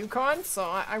zones in Yukon, so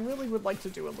I really would like to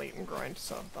do a latent grind,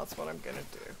 so that's what I'm gonna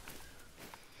do.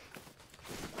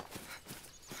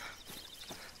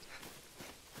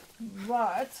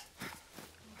 But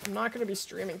I'm not gonna be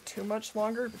streaming too much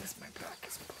longer because my back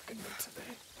is bugging me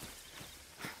today.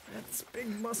 That's big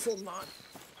muscle knot.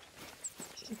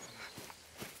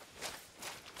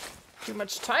 Too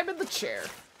much time in the chair.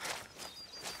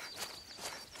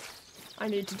 I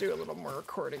need to do a little more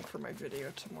recording for my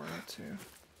video tomorrow, too.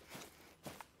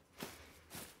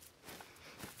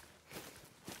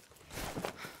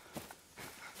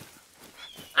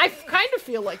 I kind of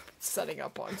feel like setting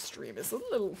up on stream is a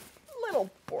little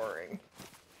boring.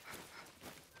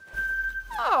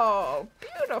 Oh,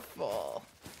 beautiful.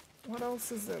 What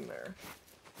else is in there?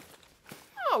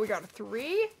 Oh, we got a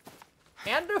 3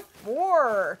 and a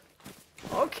 4.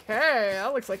 Okay,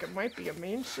 that looks like it might be a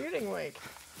main shooting lake.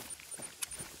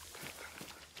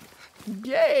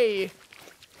 Yay!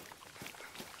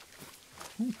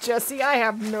 Jesse, I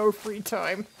have no free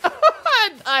time.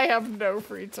 I have no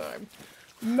free time.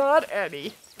 Not any.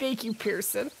 Thank you,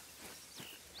 Pearson.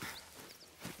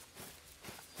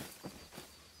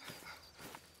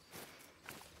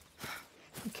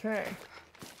 Okay.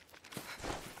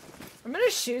 I'm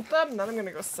gonna shoot them, and then I'm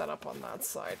gonna go set up on that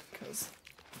side, because...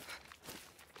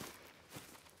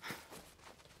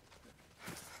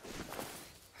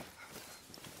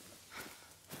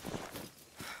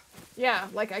 yeah,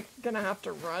 like, I'm gonna have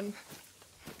to run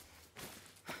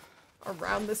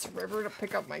around this river to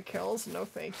pick up my kills. No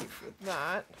thank you for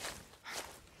that.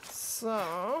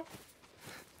 So...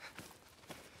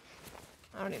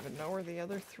 I don't even know where the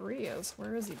other 3 is.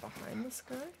 Where is he? Behind this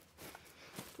guy?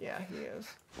 Yeah, he is.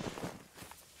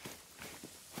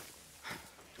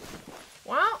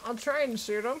 Well, I'll try and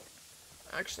shoot him.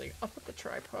 Actually, I'll put the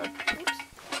tripod. Oops.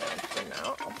 For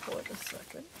now, I'll pull it in a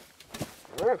second.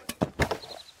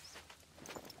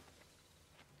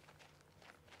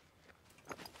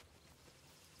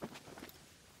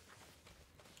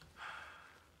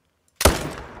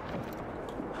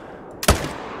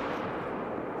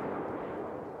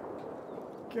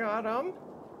 Got him.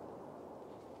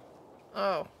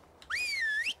 Oh.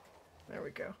 There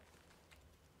we go.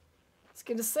 I was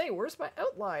gonna say, where's my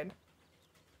outline?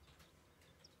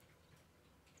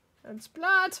 And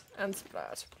splat! And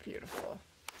splat. Beautiful.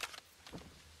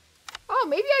 Oh,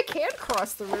 maybe I can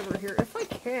cross the river here. If I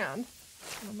can.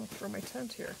 I'm gonna throw my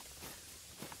tent here.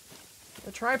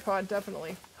 The tripod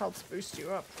definitely helps boost you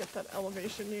up. Get that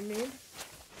elevation you need.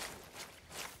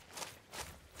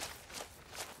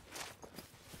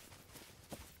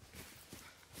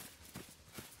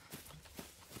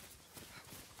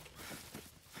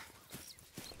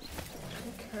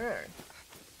 Okay.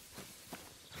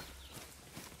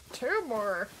 2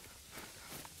 more.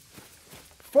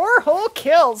 4 whole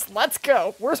kills. Let's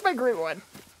go. Where's my green one?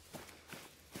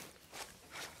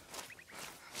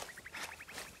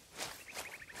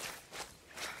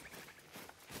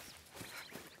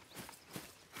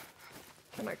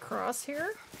 Can I cross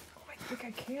here? Oh, I think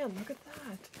I can. Look at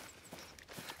that.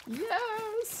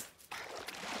 Yes!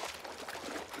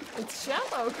 It's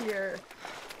shallow here.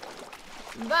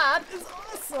 That is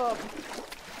awesome!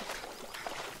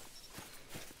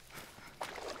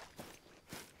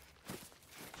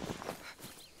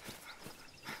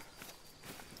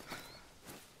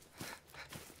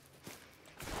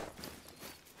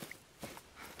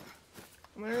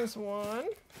 There's one.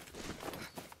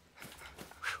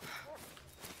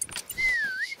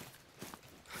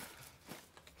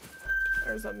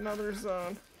 There's another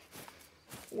zone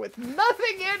with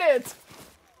nothing in it.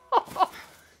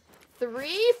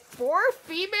 3, 4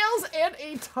 females and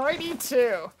a tiny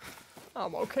 2.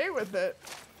 I'm okay with it.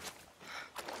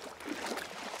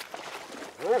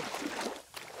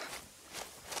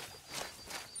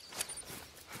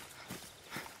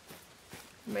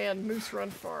 Man, moose run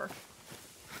far.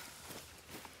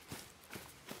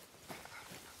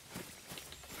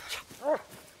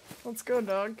 Let's go,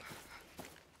 dog.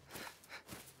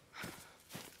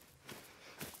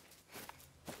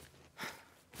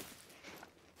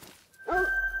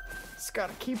 Just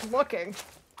gotta keep looking.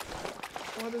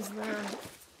 What is there?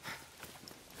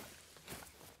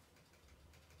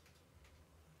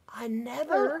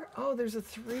 Another? Oh, there's a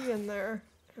 3 in there.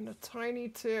 And a tiny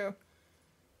 2.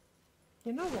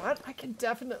 You know what? I can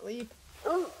definitely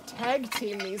tag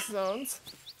team these zones.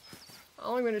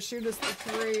 All I'm gonna shoot is the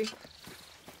 3.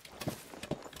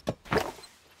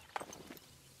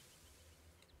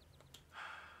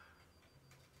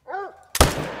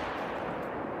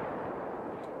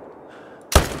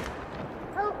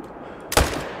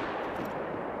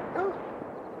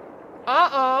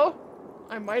 Uh-oh!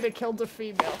 I might have killed a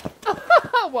female.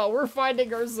 Well, we're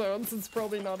finding our zones. It's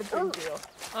probably not a big deal.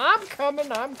 I'm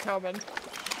coming, I'm coming.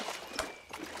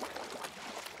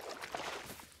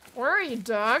 Where are you,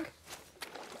 dog?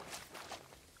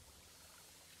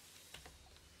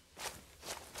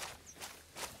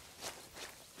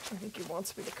 I think he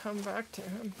wants me to come back to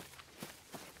him.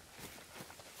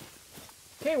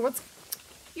 Okay, what's...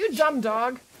 You dumb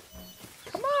dog.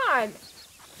 Come on!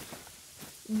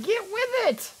 Get with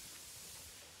it!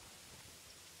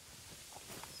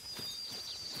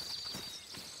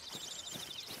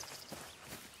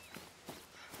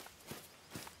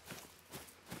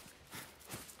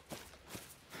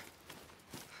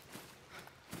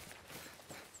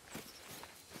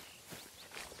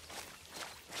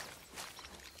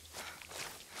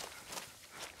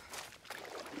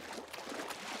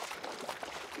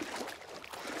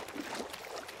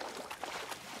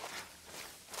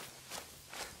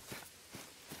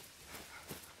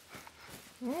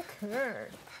 Okay.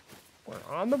 We're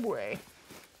on the way.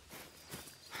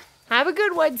 Have a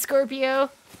good one,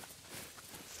 Scorpio.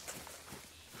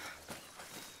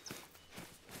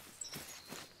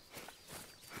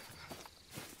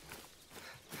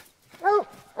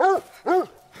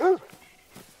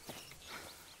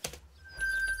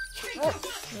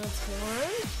 That's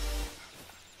one.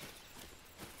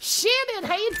 Shannon,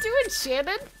 how you doing,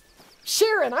 Shannon?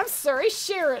 Sharon, I'm sorry,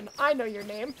 Sharon. I know your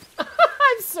name.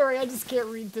 I'm sorry, I just can't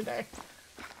read today.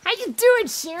 How you doing,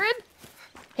 Sharon?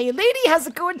 Hey, lady, how's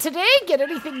it going today? Get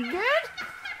anything good?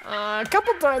 A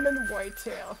couple diamond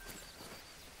whitetail.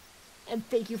 And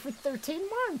thank you for 13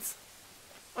 months.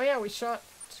 Oh yeah, we shot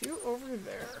 2 over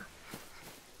there.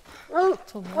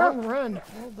 It's a long run.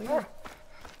 Holy.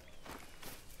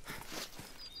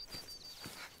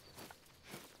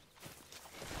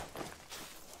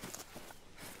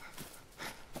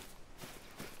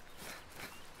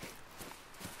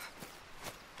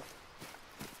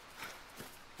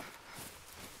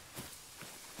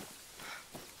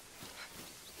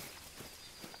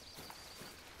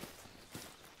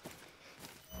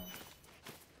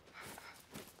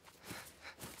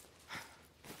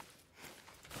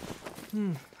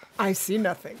 I see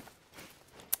nothing.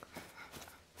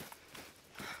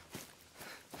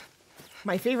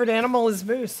 My favorite animal is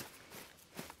moose.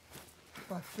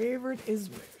 My favorite is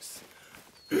moose.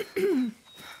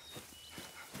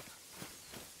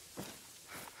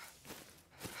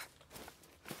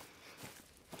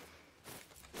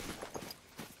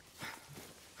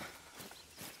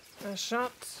 I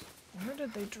shot... Where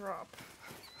did they drop?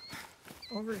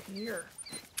 Over here.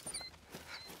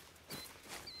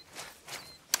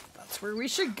 That's where we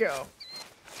should go.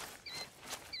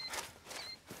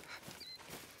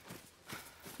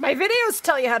 My videos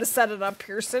tell you how to set it up,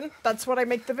 Pearson. That's what I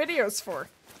make the videos for.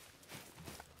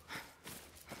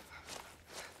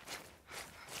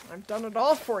 I've done it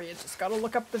all for you. Just gotta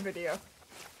look up the video.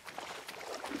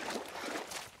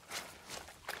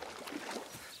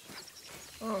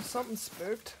 Oh, something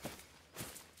spooked.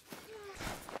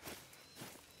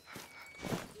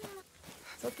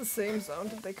 Is that the same zone?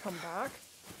 Did they come back?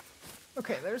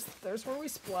 Okay, there's where we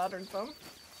splattered them.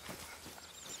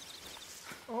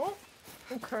 Oh,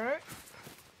 okay.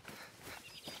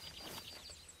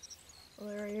 Well,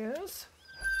 there he is.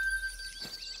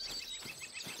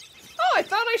 Oh, I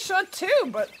thought I shot 2,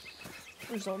 but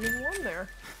there's only 1 there.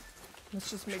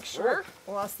 Let's just make sure.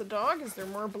 We'll ask the dog, is there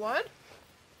more blood?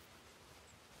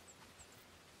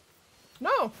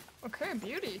 No. Okay,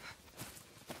 beauty.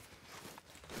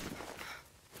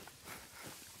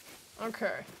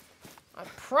 Okay. I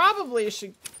probably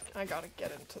should... I gotta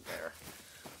get into there.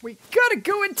 We gotta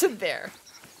go into there.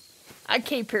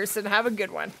 Okay, Pearson, have a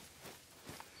good one.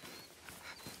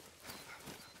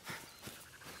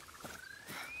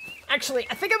 Actually,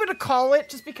 I think I'm gonna call it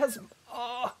just because...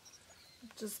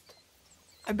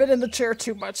 I've been in the chair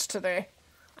too much today.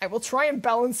 I will try and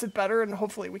balance it better, and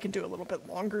hopefully we can do a little bit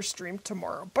longer stream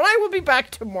tomorrow. But I will be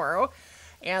back tomorrow,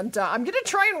 and I'm going to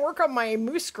try and work on my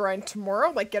moose grind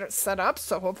tomorrow, like get it set up,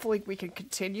 so hopefully we can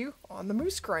continue on the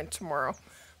moose grind tomorrow.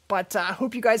 But I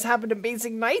hope you guys have an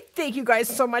amazing night. Thank you guys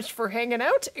so much for hanging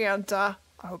out, and I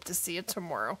hope to see you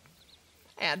tomorrow.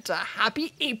 And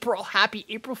happy April. Happy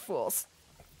April Fools.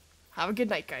 Have a good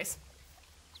night, guys.